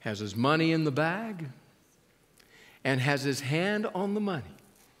 has his money in the bag, and has his hand on the money.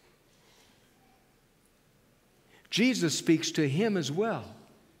 Jesus speaks to him as well.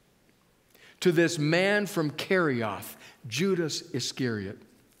 To this man from Kerioth, Judas Iscariot.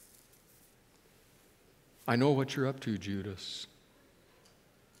 I know what you're up to, Judas.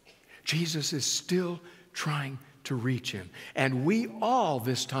 Jesus is still trying to reach him. And we all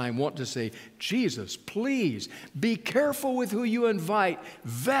this time want to say, Jesus, please be careful with who you invite.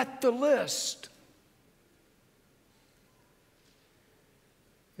 Vet the list.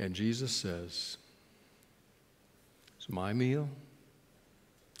 And Jesus says, it's my meal.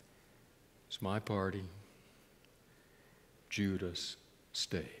 It's my party. Judas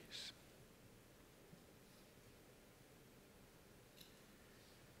stays.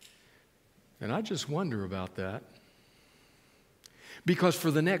 And I just wonder about that. Because for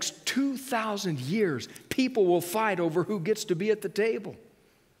the next 2,000 years, people will fight over who gets to be at the table.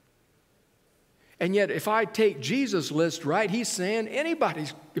 And yet, if I take Jesus' list right, he's saying anybody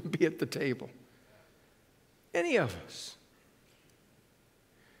can be at the table. Any of us.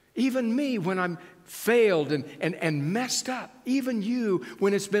 Even me, when I'm failed and messed up. Even you,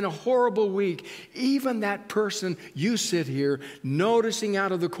 when it's been a horrible week. Even that person, you sit here noticing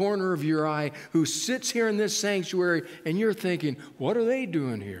out of the corner of your eye who sits here in this sanctuary and you're thinking, what are they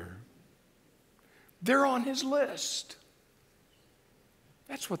doing here? They're on his list.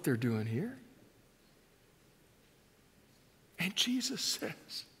 That's what they're doing here. And Jesus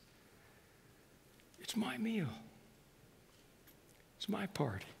says, it's my meal. It's my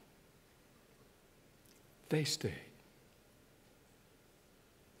party. They stay.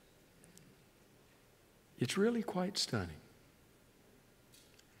 It's really quite stunning.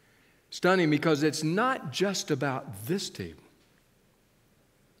 Stunning because it's not just about this table.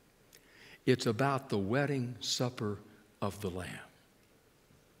 It's about the wedding supper of the Lamb.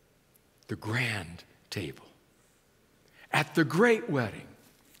 The grand table. At the great wedding,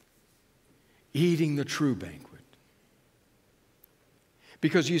 eating the true banquet.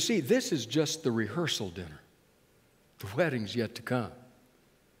 Because you see, this is just the rehearsal dinner. The wedding's yet to come.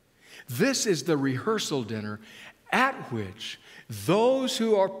 This is the rehearsal dinner at which those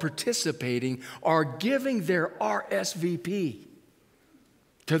who are participating are giving their RSVP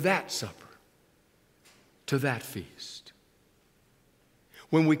to that supper, to that feast.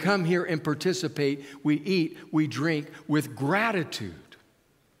 When we come here and participate, we eat, we drink with gratitude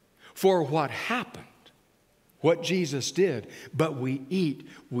for what happened, what Jesus did, but we eat,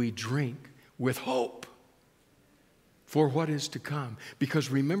 we drink with hope for what is to come. Because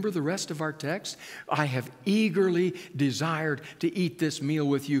remember the rest of our text? I have eagerly desired to eat this meal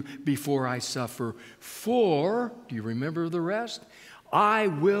with you before I suffer. For, do you remember the rest? I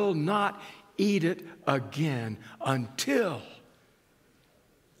will not eat it again until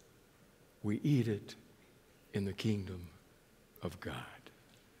we eat it in the kingdom of God.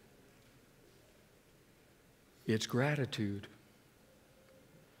 It's gratitude.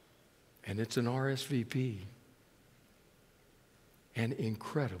 And it's an RSVP. And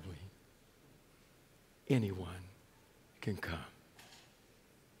incredibly, anyone can come.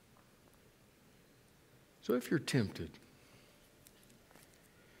 So if you're tempted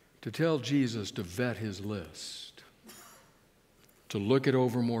to tell Jesus to vet his list, to look it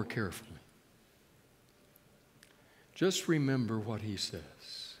over more carefully, just remember what he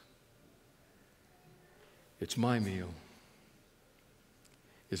says. It's my meal.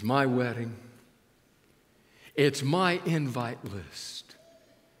 It's my wedding. It's my invite list.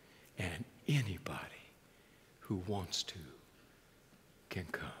 And anybody who wants to can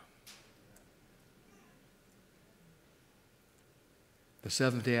come. The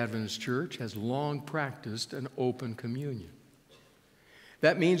Seventh-day Adventist Church has long practiced an open communion.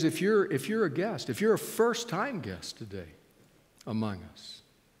 That means if you're a guest, if you're a first-time guest today among us,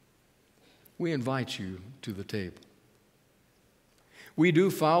 we invite you to the table. We do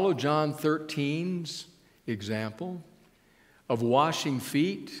follow John 13's example of washing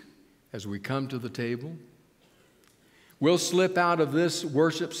feet as we come to the table. We'll slip out of this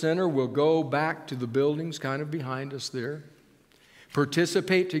worship center. We'll go back to the buildings kind of behind us there.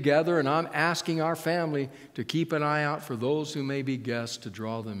 Participate together, and I'm asking our family to keep an eye out for those who may be guests to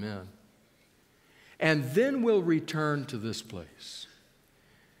draw them in. And then we'll return to this place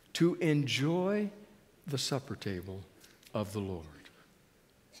to enjoy the supper table of the Lord.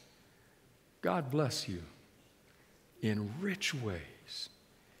 God bless you in rich ways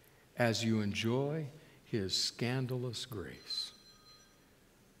as you enjoy his scandalous grace.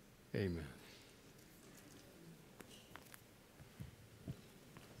 Amen.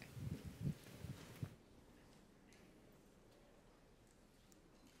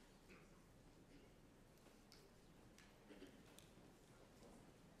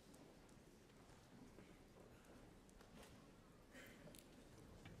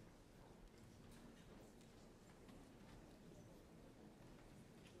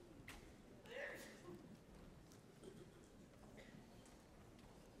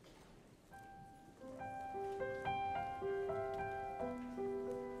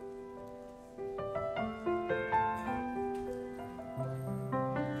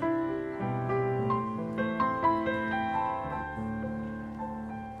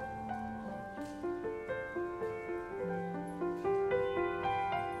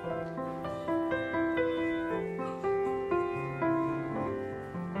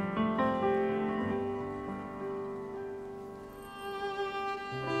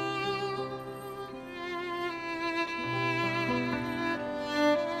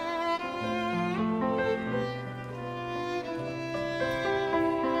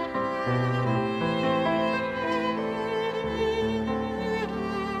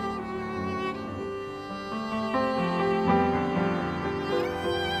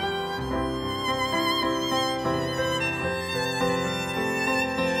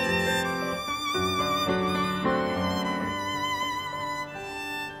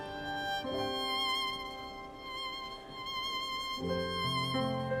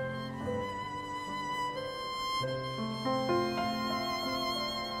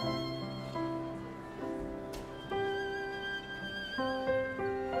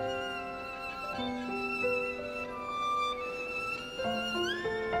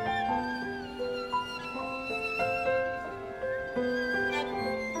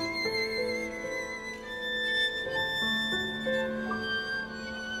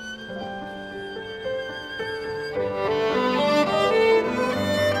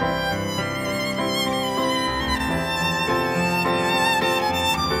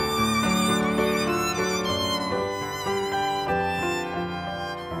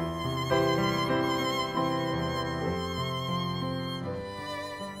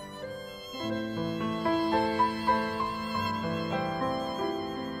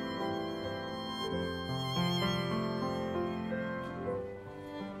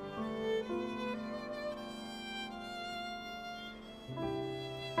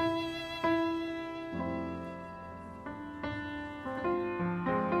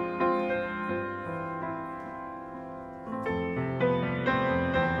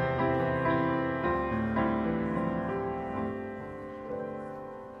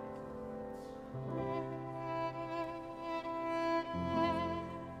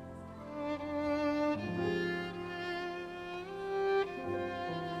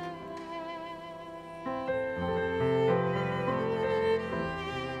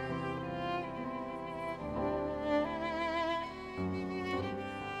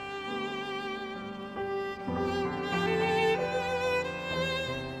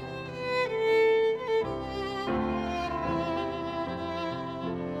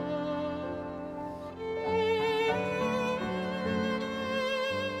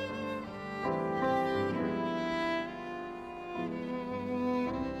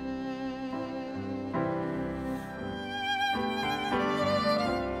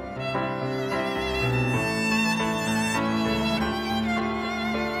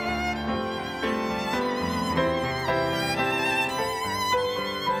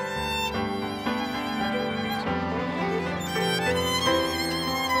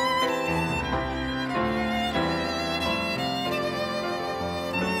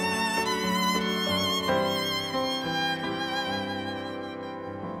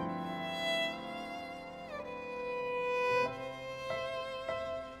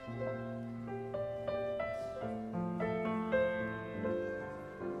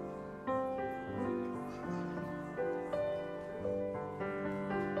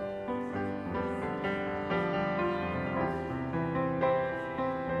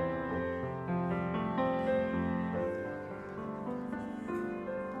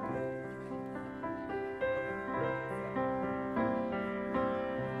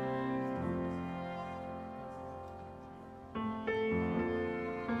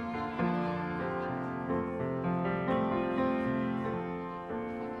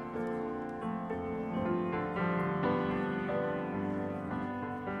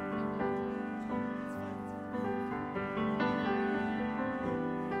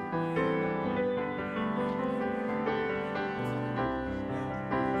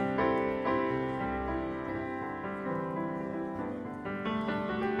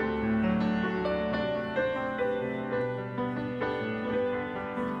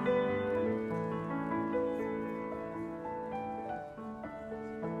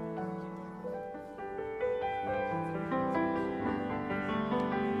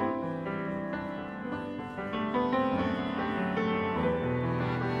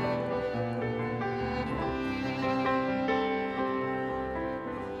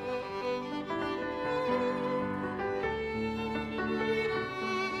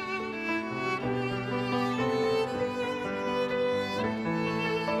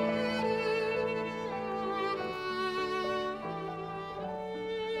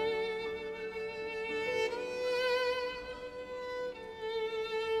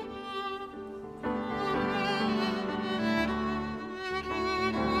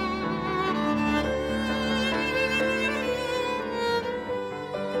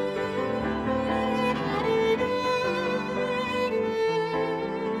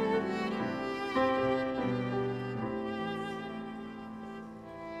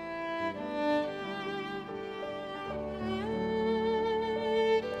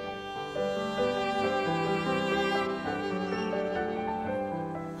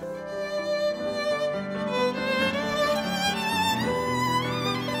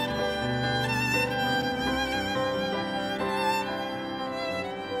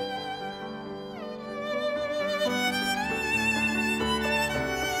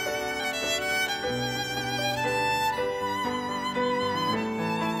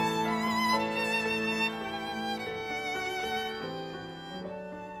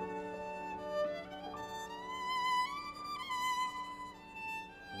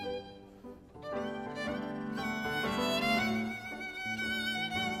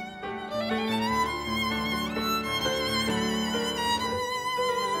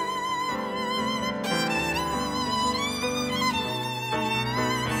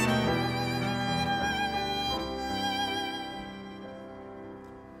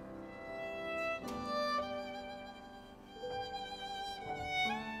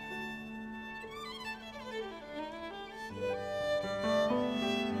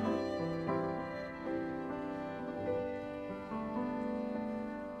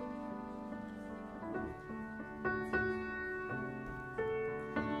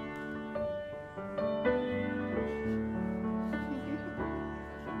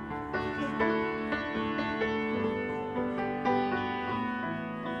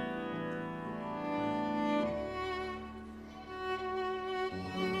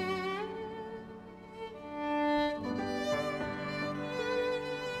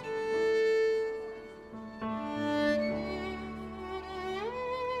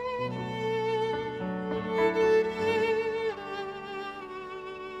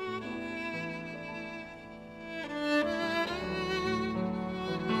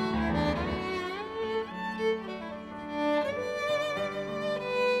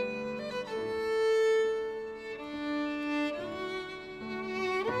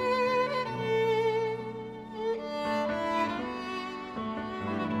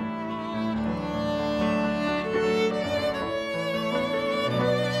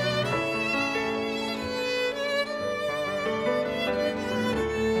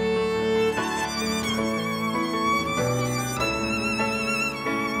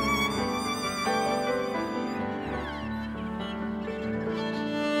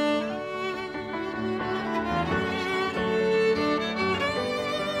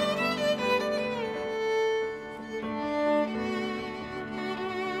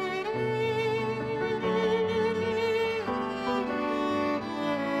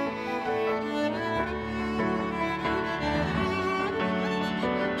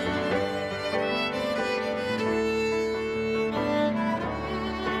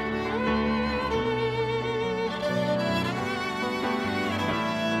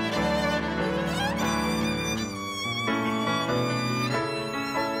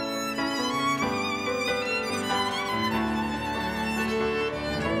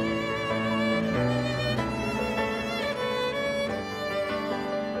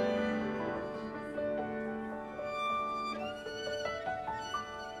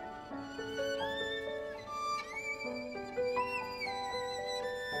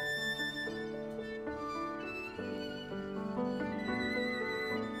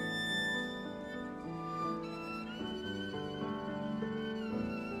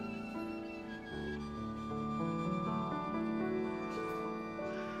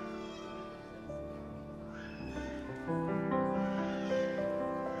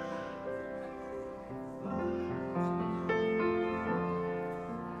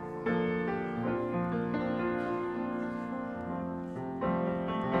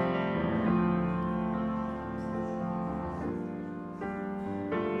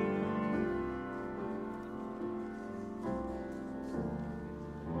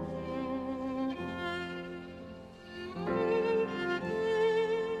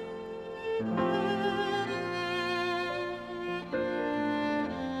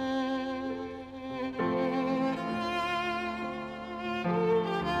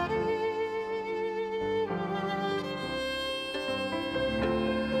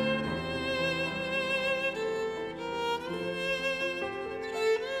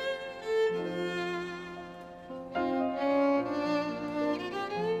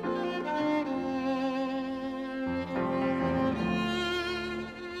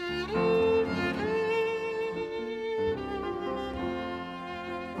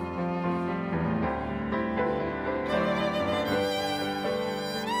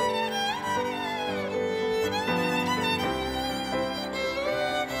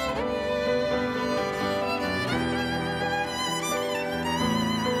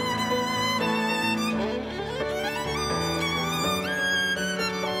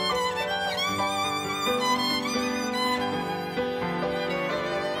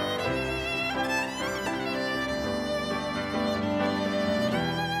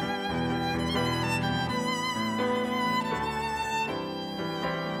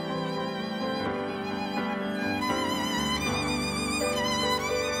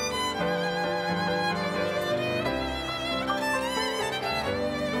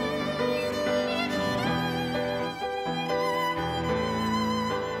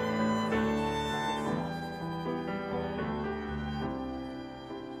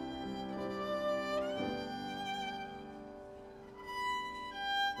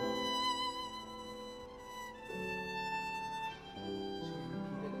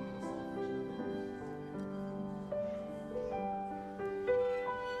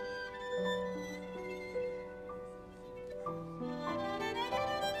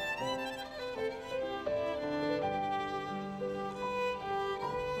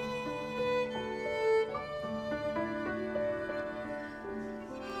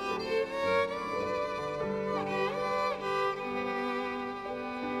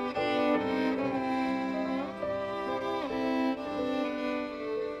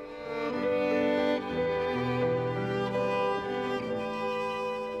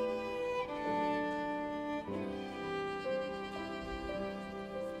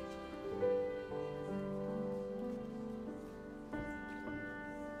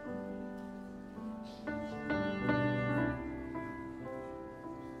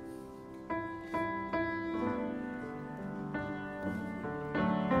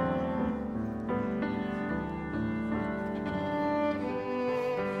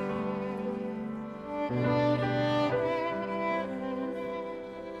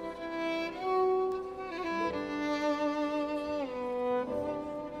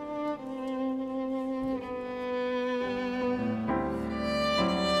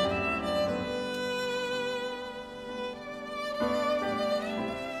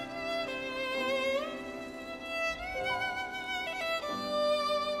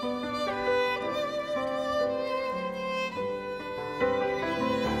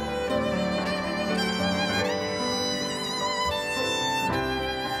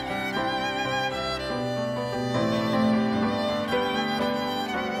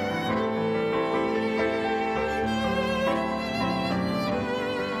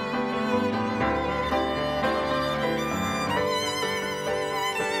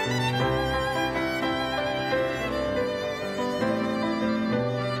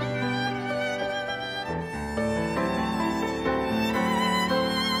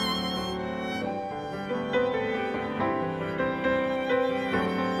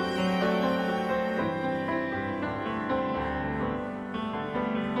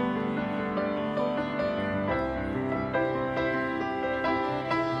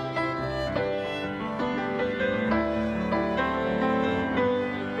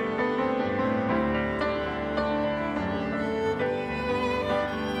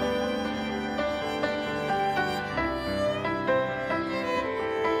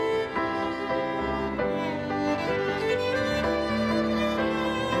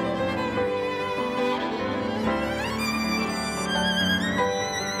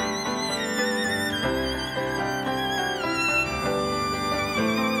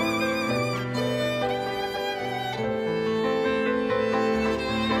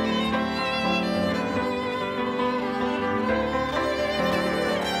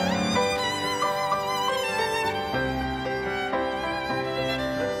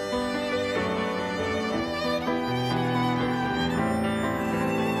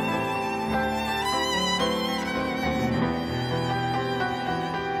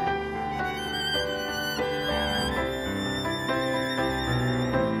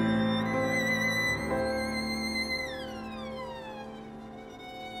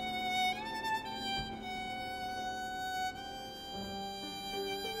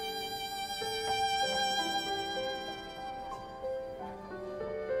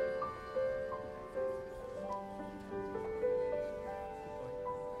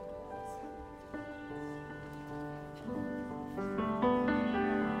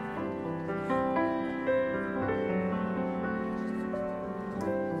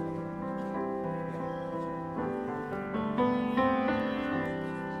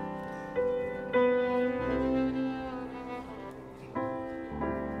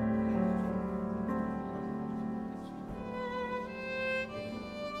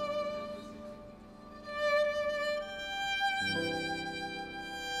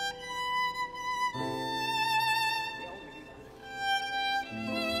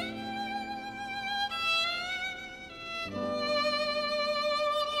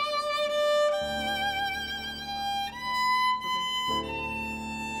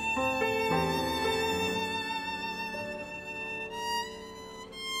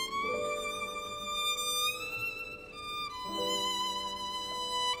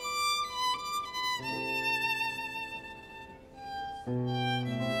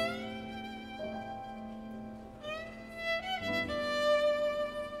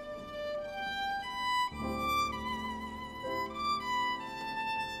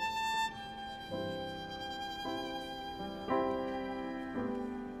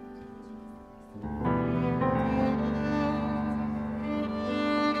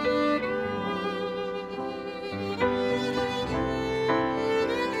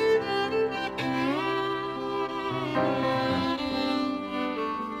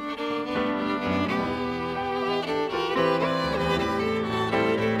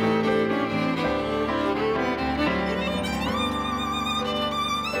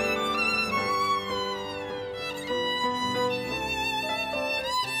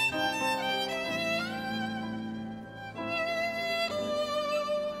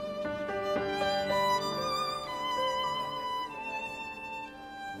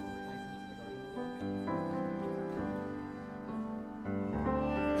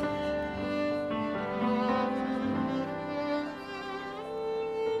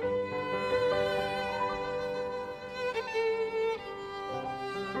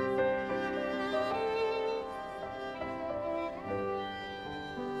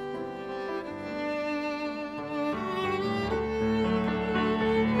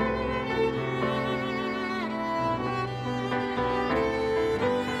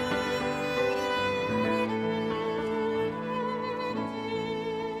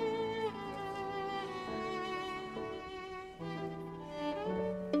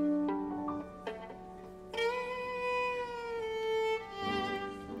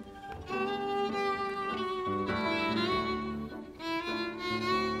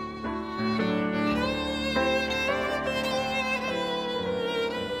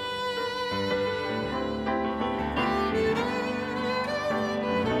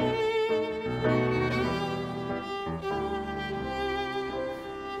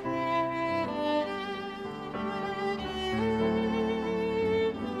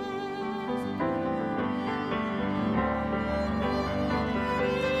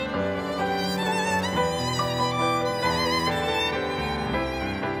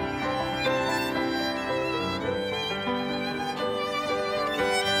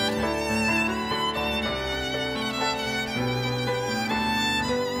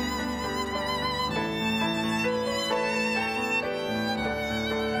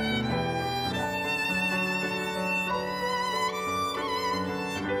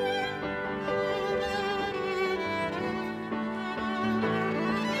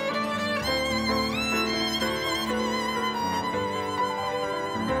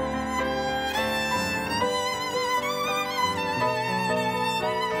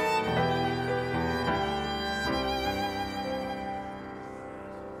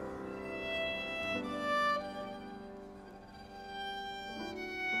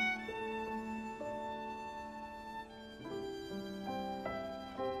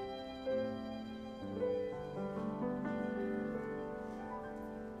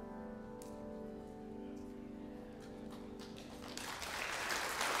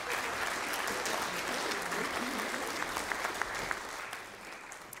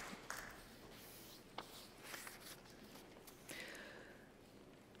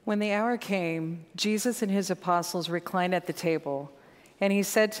 When the hour came, Jesus and his apostles reclined at the table, and he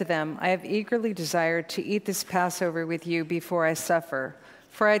said to them, I have eagerly desired to eat this Passover with you before I suffer.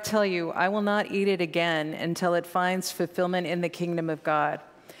 For I tell you, I will not eat it again until it finds fulfillment in the kingdom of God.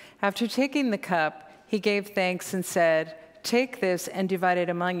 After taking the cup, he gave thanks and said, Take this and divide it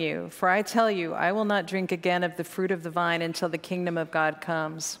among you. For I tell you, I will not drink again of the fruit of the vine until the kingdom of God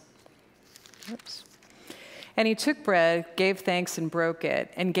comes. Oops. And he took bread, gave thanks, and broke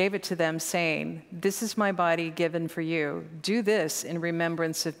it, and gave it to them, saying, This is my body given for you. Do this in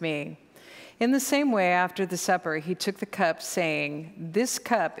remembrance of me. In the same way, after the supper, he took the cup, saying, This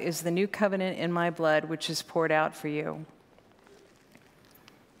cup is the new covenant in my blood, which is poured out for you.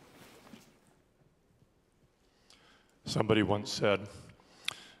 Somebody once said,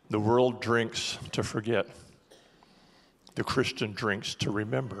 the world drinks to forget. The Christian drinks to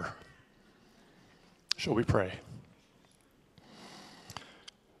remember. Shall we pray?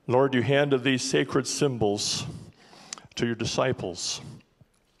 Lord, you handed these sacred symbols to your disciples.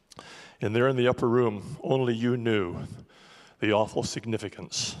 And there in the upper room, only you knew the awful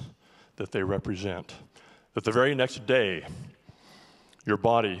significance that they represent. That the very next day, your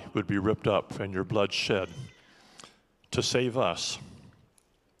body would be ripped up and your blood shed to save us.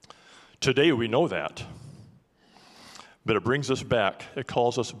 Today we know that. But it brings us back, it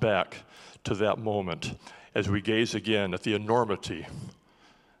calls us back to that moment as we gaze again at the enormity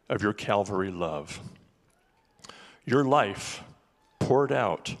of your Calvary love. Your life poured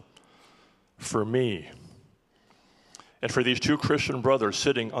out for me and for these two Christian brothers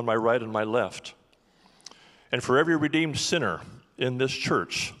sitting on my right and my left, and for every redeemed sinner in this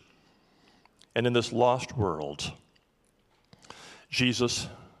church and in this lost world. Jesus,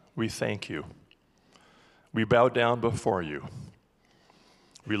 we thank you. We bow down before you.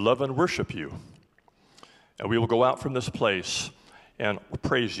 We love and worship you. And we will go out from this place and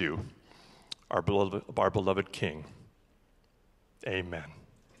praise you, our beloved King. Amen.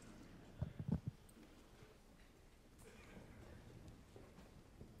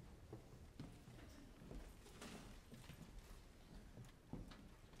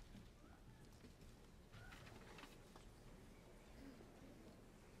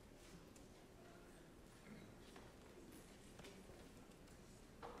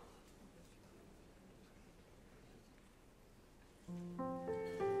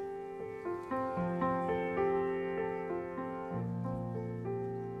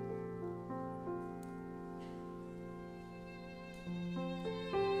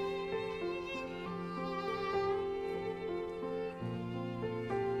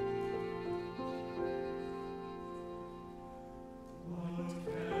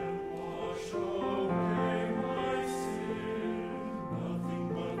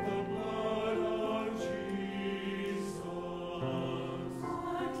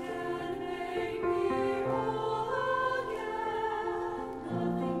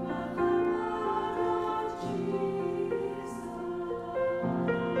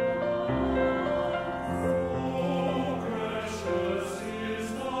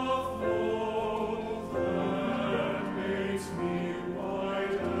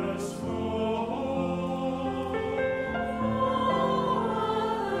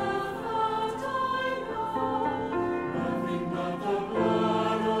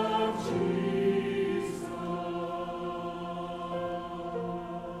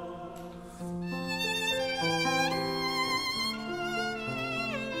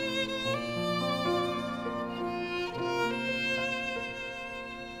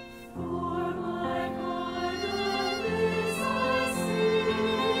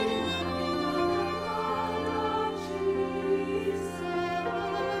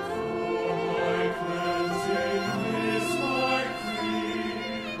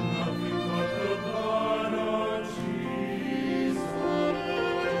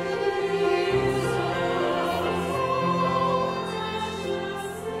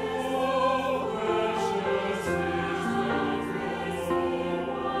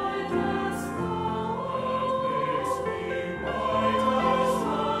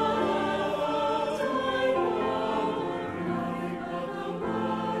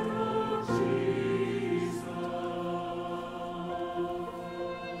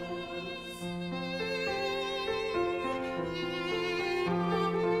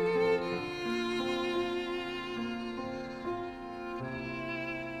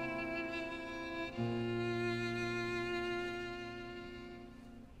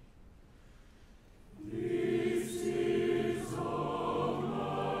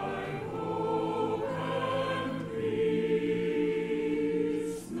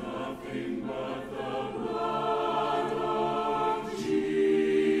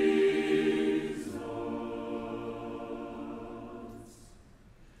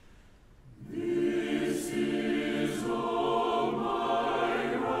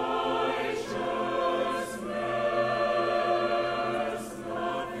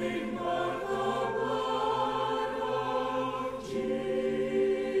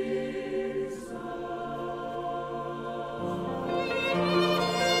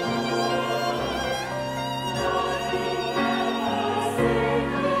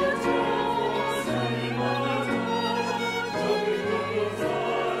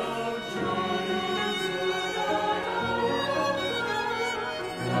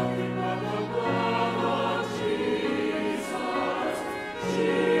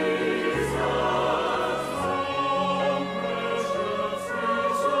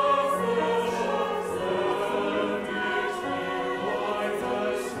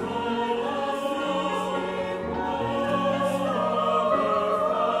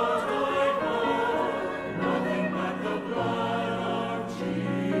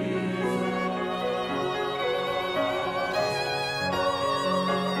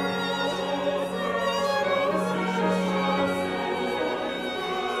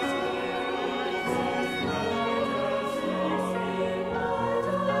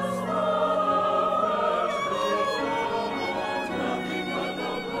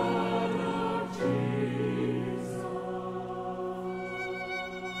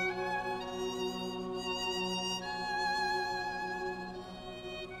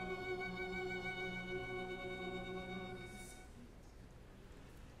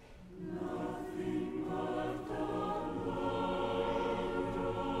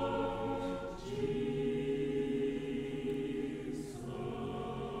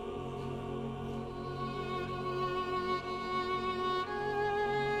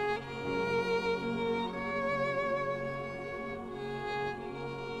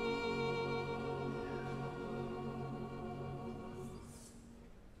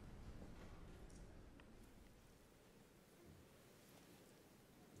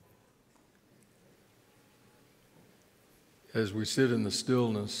 As we sit in the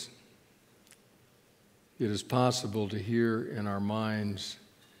stillness, it is possible to hear in our minds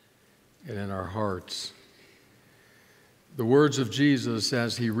and in our hearts the words of Jesus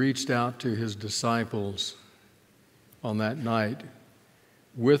as he reached out to his disciples on that night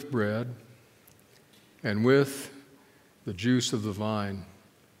with bread and with the juice of the vine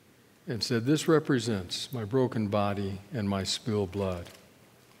and said, "This represents my broken body and my spilled blood."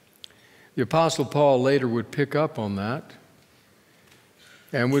 The Apostle Paul later would pick up on that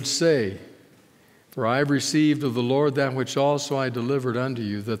and would say, "For I have received of the Lord that which also I delivered unto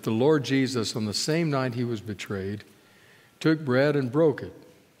you, that the Lord Jesus, on the same night he was betrayed, took bread and broke it,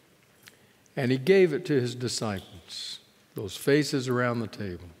 and he gave it to his disciples," those faces around the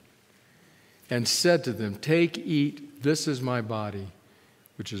table, "and said to them, 'Take, eat, this is my body,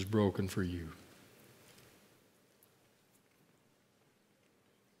 which is broken for you.'"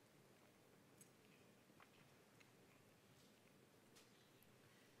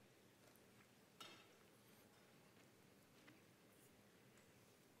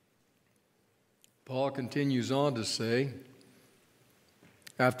 Paul continues on to say,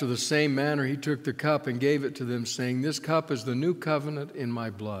 "After the same manner he took the cup and gave it to them, saying, 'This cup is the new covenant in my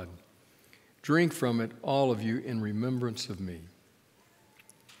blood. Drink from it, all of you, in remembrance of me.'"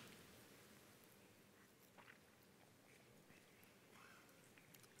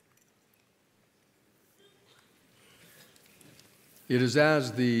 It is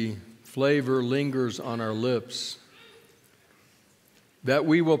as the flavor lingers on our lips that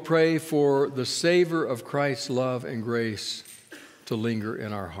we will pray for the savor of Christ's love and grace to linger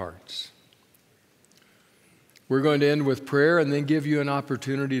in our hearts. We're going to end with prayer and then give you an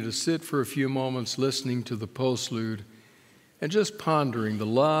opportunity to sit for a few moments listening to the Postlude and just pondering the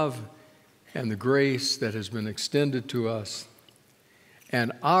love and the grace that has been extended to us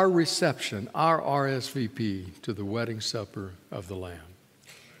and our reception, our RSVP to the wedding supper of the Lamb.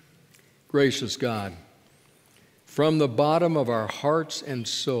 Gracious God, from the bottom of our hearts and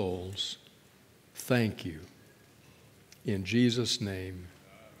souls, thank you. In Jesus' name,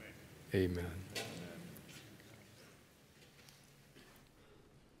 amen.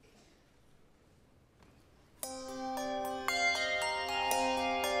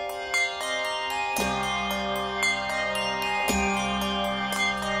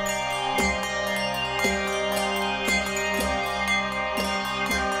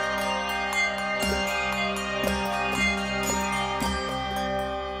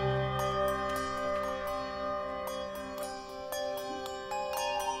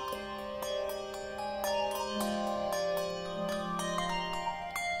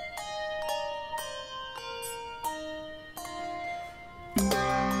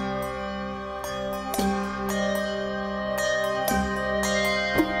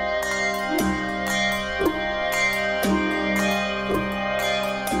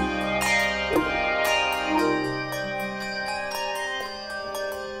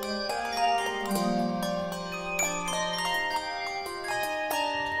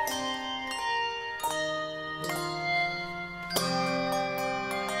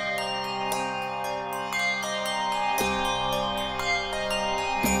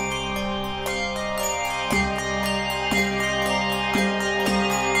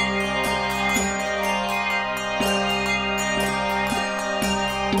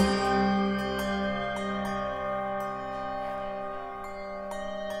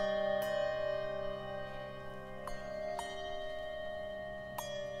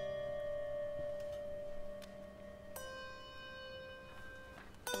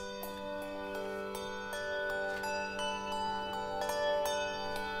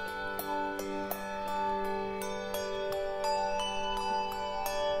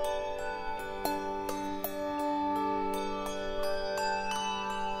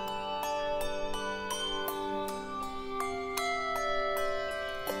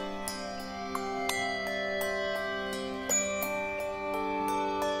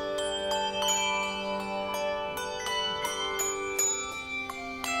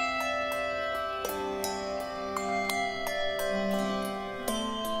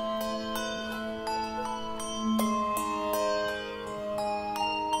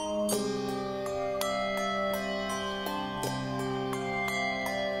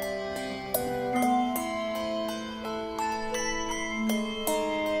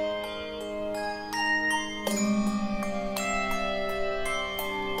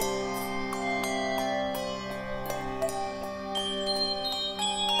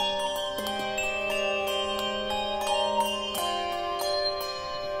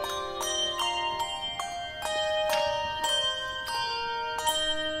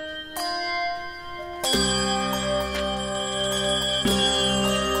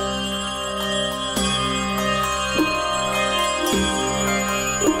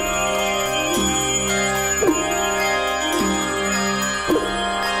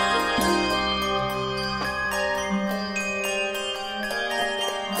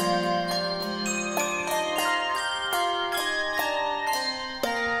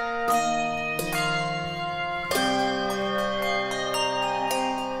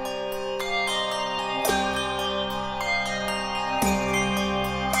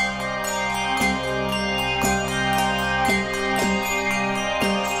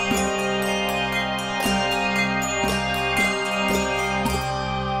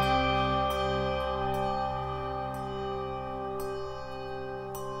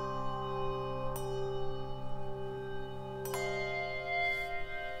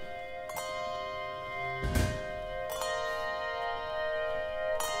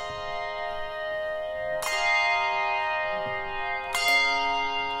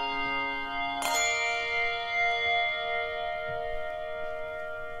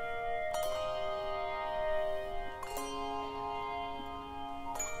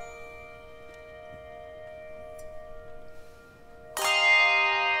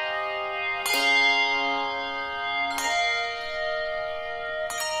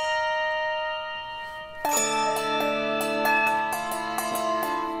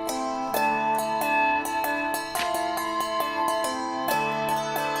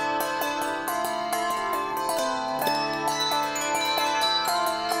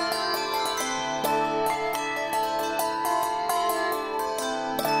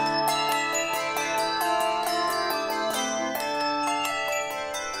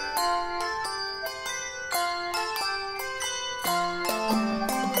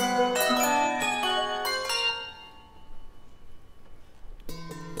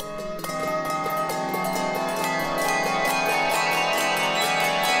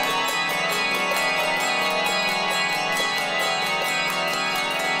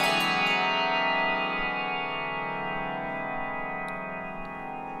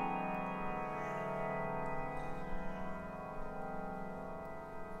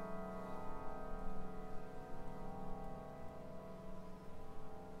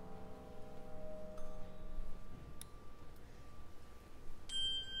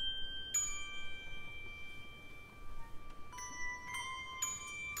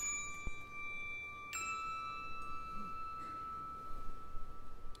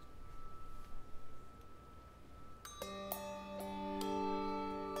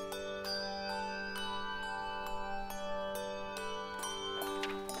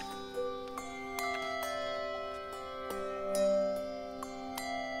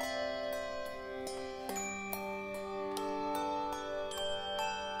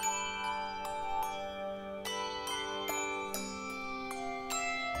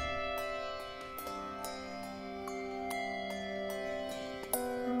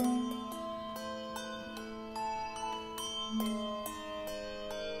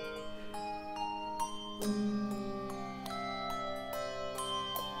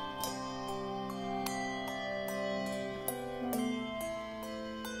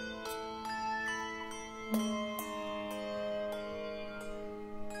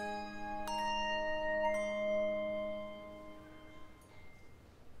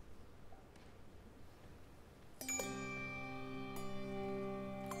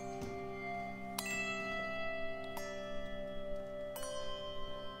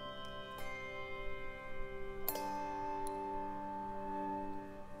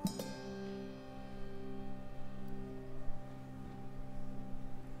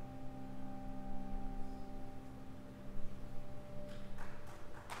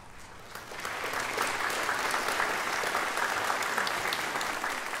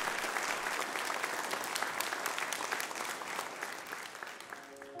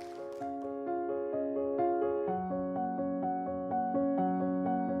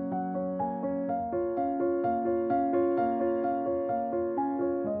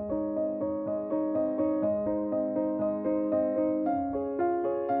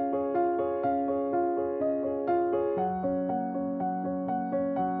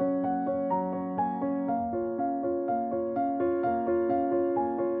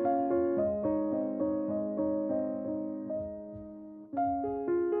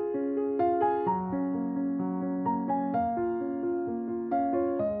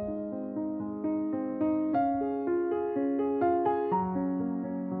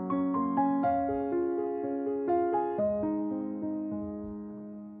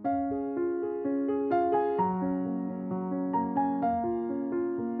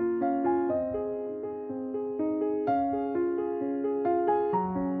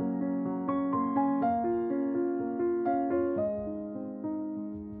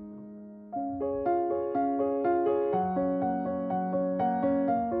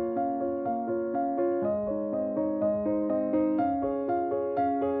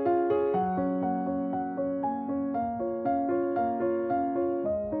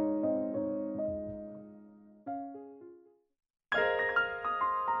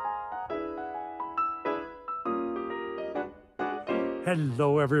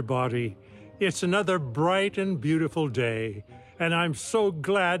 Hello, everybody. It's another bright and beautiful day, and I'm so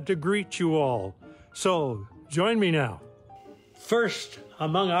glad to greet you all. So, join me now. First,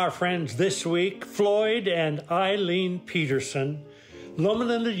 among our friends this week, Floyd and Eileen Peterson, Loma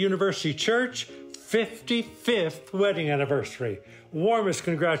Linda University Church, 55th wedding anniversary. Warmest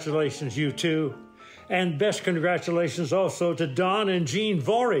congratulations, you two. And best congratulations also to Don and Jean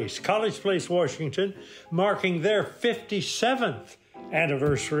Voorhees, College Place, Washington, marking their 57th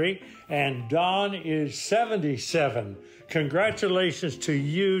anniversary. And Don is 77. Congratulations to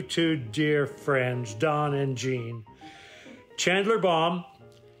you two dear friends, Don and Jean. Chandler Baum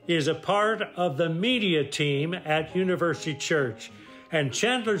is a part of the media team at University Church. And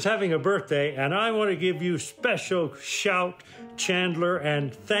Chandler's having a birthday, and I want to give you special shout, Chandler,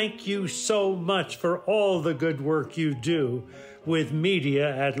 and thank you so much for all the good work you do with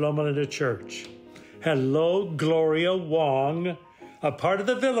media at Loma Linda Church. Hello, Gloria Wong, a part of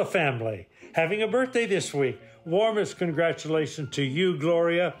the Villa family, having a birthday this week. Warmest congratulations to you,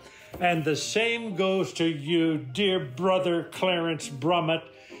 Gloria, and the same goes to you, dear brother Clarence Brummett.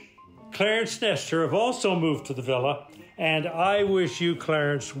 Clarence Nestor have also moved to the Villa, and I wish you,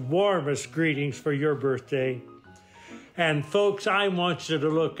 Clarence, warmest greetings for your birthday. And folks, I want you to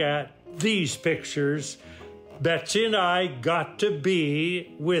look at these pictures. Betsy and I got to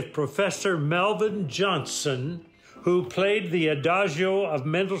be with Professor Melvin Johnson, who played the Adagio of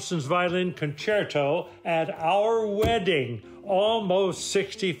Mendelssohn's Violin Concerto at our wedding almost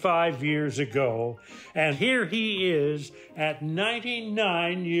 65 years ago. And here he is at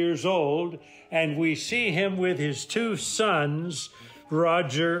 99 years old, and we see him with his two sons,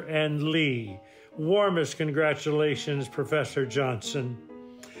 Roger and Lee. Warmest congratulations, Professor Johnson.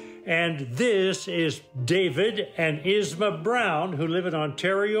 And this is David and Isma Brown, who live in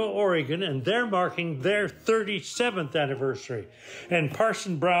Ontario, Oregon, and they're marking their 37th anniversary. And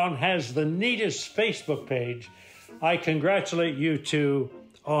Parson Brown has the neatest Facebook page. I congratulate you two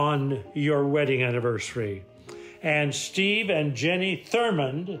on your wedding anniversary. And Steve and Jenny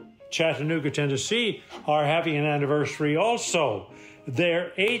Thurmond, Chattanooga, Tennessee, are having an anniversary also.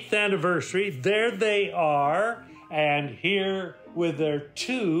 Their 8th anniversary, there they are, and here with their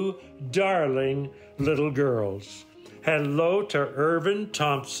two darling little girls. Hello to Irvin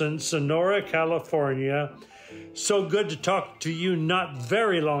Thompson, Sonora, California. So good to talk to you not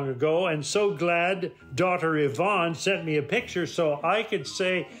very long ago, and so glad daughter Yvonne sent me a picture so I could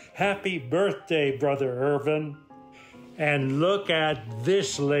say happy birthday, Brother Irvin. And look at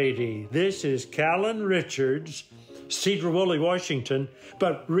this lady. This is Callan Richards, Cedar Woolley, Washington,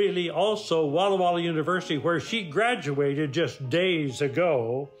 but really also Walla Walla University, where she graduated just days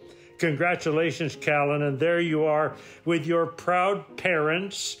ago. Congratulations, Callan, and there you are with your proud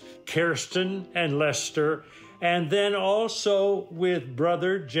parents, Kirsten and Lester, and then also with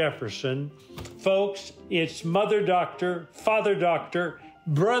Brother Jefferson. Folks, it's Mother Doctor, Father Doctor,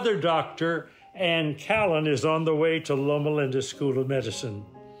 Brother Doctor, and Callan is on the way to Loma Linda School of Medicine.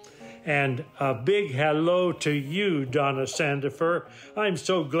 And a big hello to you, Donna Sandifer. I'm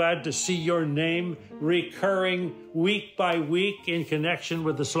so glad to see your name recurring week by week in connection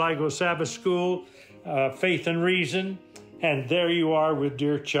with the Sligo Sabbath School, Faith and Reason. And there you are with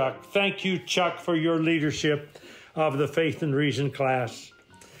dear Chuck. Thank you, Chuck, for your leadership of the Faith and Reason class.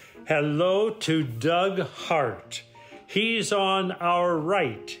 Hello to Doug Hart. He's on our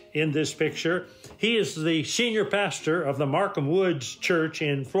right in this picture. He is the senior pastor of the Markham Woods Church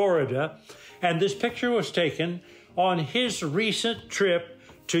in Florida, and this picture was taken on his recent trip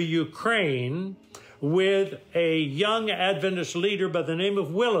to Ukraine with a young Adventist leader by the name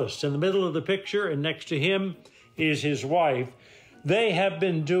of Willis in the middle of the picture, and next to him is his wife. They have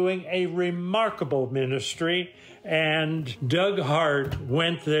been doing a remarkable ministry, and Doug Hart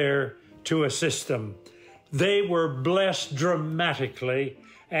went there to assist them. They were blessed dramatically,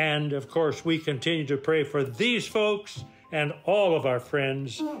 and of course we continue to pray for these folks and all of our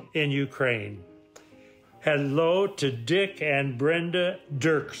friends in Ukraine. Hello to Dick and Brenda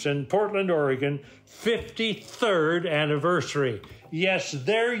Dirksen, Portland, Oregon, 53rd anniversary. Yes,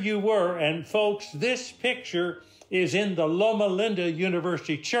 there you were, and folks, this picture is in the Loma Linda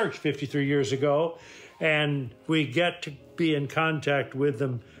University Church 53 years ago, and we get to be in contact with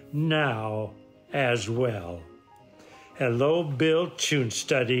them now as well. Hello, Bill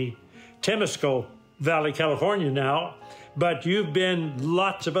Tunestuddy, Temescal Valley, California now, but you've been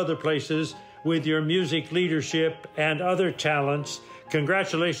lots of other places with your music leadership and other talents.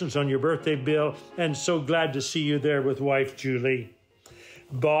 Congratulations on your birthday, Bill, and so glad to see you there with wife Julie.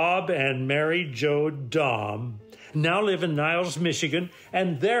 Bob and Mary Jo Dom now live in Niles, Michigan,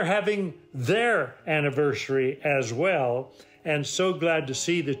 and they're having their anniversary as well. and so glad to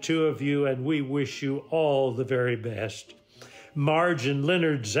see the two of you, and we wish you all the very best. Marge and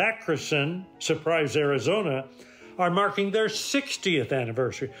Leonard Zackerson, Surprise, Arizona, are marking their 60th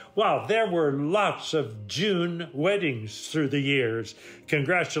anniversary. Wow, there were lots of June weddings through the years.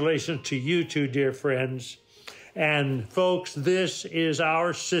 Congratulations to you two, dear friends. And folks, this is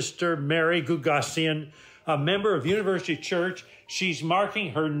our sister, Mary Gugassian, a member of University Church. She's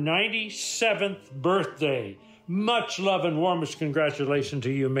marking her 97th birthday. Much love and warmest congratulations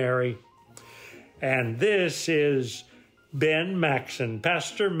to you, Mary. And this is Ben Maxon,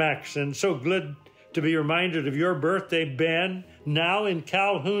 Pastor Maxon. So good to be reminded of your birthday, Ben. Now in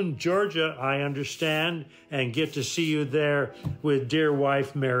Calhoun, Georgia, I understand, and get to see you there with dear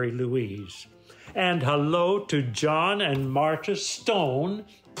wife, Mary Louise. And hello to John and Marta Stone,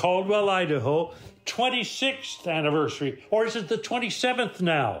 Caldwell, Idaho, 26th anniversary. Or is it the 27th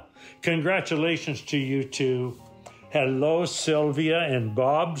now? Congratulations to you two. Hello, Sylvia and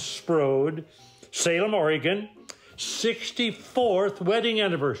Bob Sprode, Salem, Oregon, 64th wedding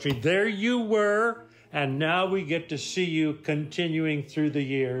anniversary. There you were, and now we get to see you continuing through the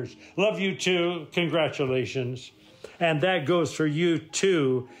years. Love you too. Congratulations. And that goes for you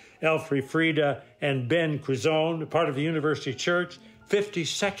too, Elfrey Frieda and Ben Quizone, part of the University Church.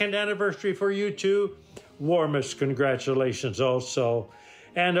 52nd anniversary for you two. Warmest congratulations also.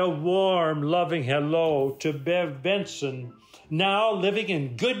 And a warm, loving hello to Bev Benson, now living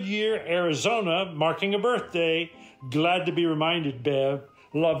in Goodyear, Arizona, marking a birthday. Glad to be reminded, Bev.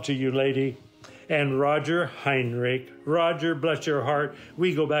 Love to you, lady. And Roger Heinrich. Roger, bless your heart.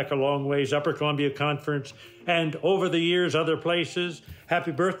 We go back a long ways, Upper Columbia Conference, and over the years, other places.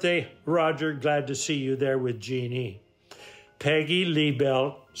 Happy birthday, Roger. Glad to see you there with Jeannie. Peggy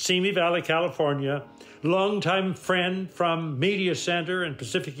Liebelt, Simi Valley, California, longtime friend from Media Center and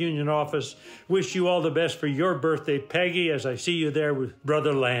Pacific Union office. Wish you all the best for your birthday, Peggy, as I see you there with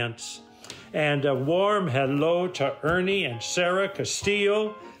Brother Lance. And a warm hello to Ernie and Sarah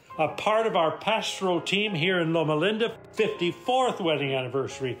Castillo, a part of our pastoral team here in Loma Linda. 54th wedding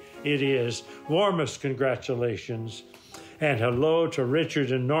anniversary it is. Warmest congratulations. And hello to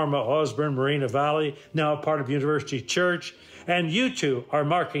Richard and Norma Osborne, Moreno Valley, now part of University Church. And you two are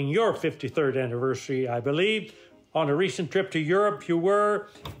marking your 53rd anniversary, I believe. On a recent trip to Europe, you were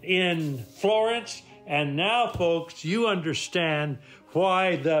in Florence. And now, folks, you understand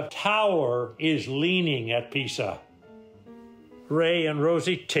why the tower is leaning at Pisa. Ray and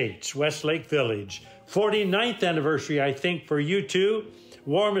Rosie Tates, Westlake Village. 49th anniversary, I think, for you two.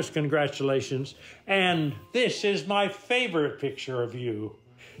 Warmest congratulations. And this is my favorite picture of you.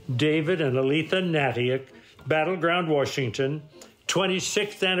 David and Aletha Natiak, Battleground, Washington.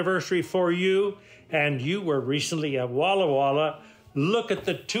 26th anniversary for you. And you were recently at Walla Walla. Look at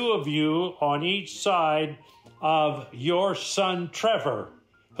the two of you on each side of your son, Trevor,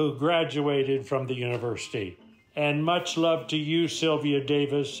 who graduated from the university. And much love to you, Sylvia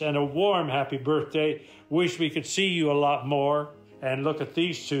Davis, and a warm happy birthday. Wish we could see you a lot more. And look at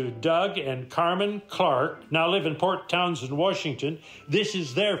these two, Doug and Carmen Clark, now live in Port Townsend, Washington. This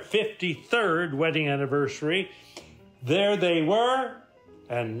is their 53rd wedding anniversary. There they were,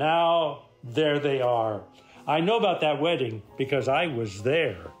 and now there they are. I know about that wedding because I was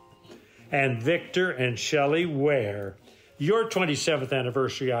there. And Victor and Shelley Ware, your 27th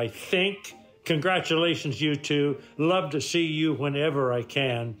anniversary, I think. Congratulations, you two. Love to see you whenever I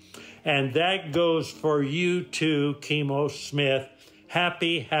can. And that goes for you too, Chemo Smith.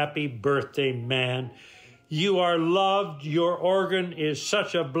 Happy, happy birthday, man. You are loved. Your organ is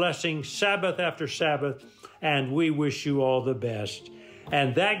such a blessing, Sabbath after Sabbath, and we wish you all the best.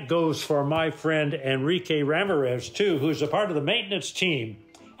 And that goes for my friend Enrique Ramirez, too, who's a part of the maintenance team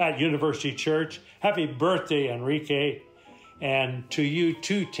at University Church. Happy birthday, Enrique. And to you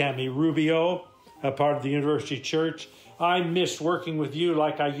too, Tammy Rubio, a part of the University Church. I miss working with you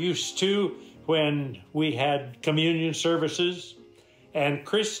like I used to when we had communion services. And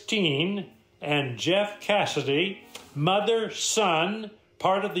Christine and Jeff Cassidy, mother, son,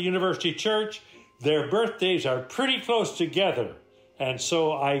 part of the University Church, their birthdays are pretty close together. And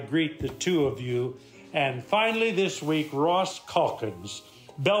so I greet the two of you. And finally this week, Ross Calkins,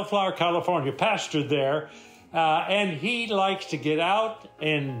 Bellflower, California, pastor there. And he likes to get out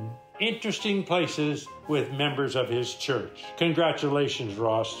in interesting places with members of his church. Congratulations,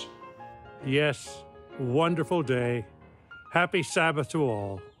 Ross. Yes, wonderful day. Happy Sabbath to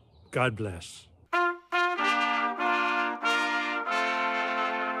all. God bless.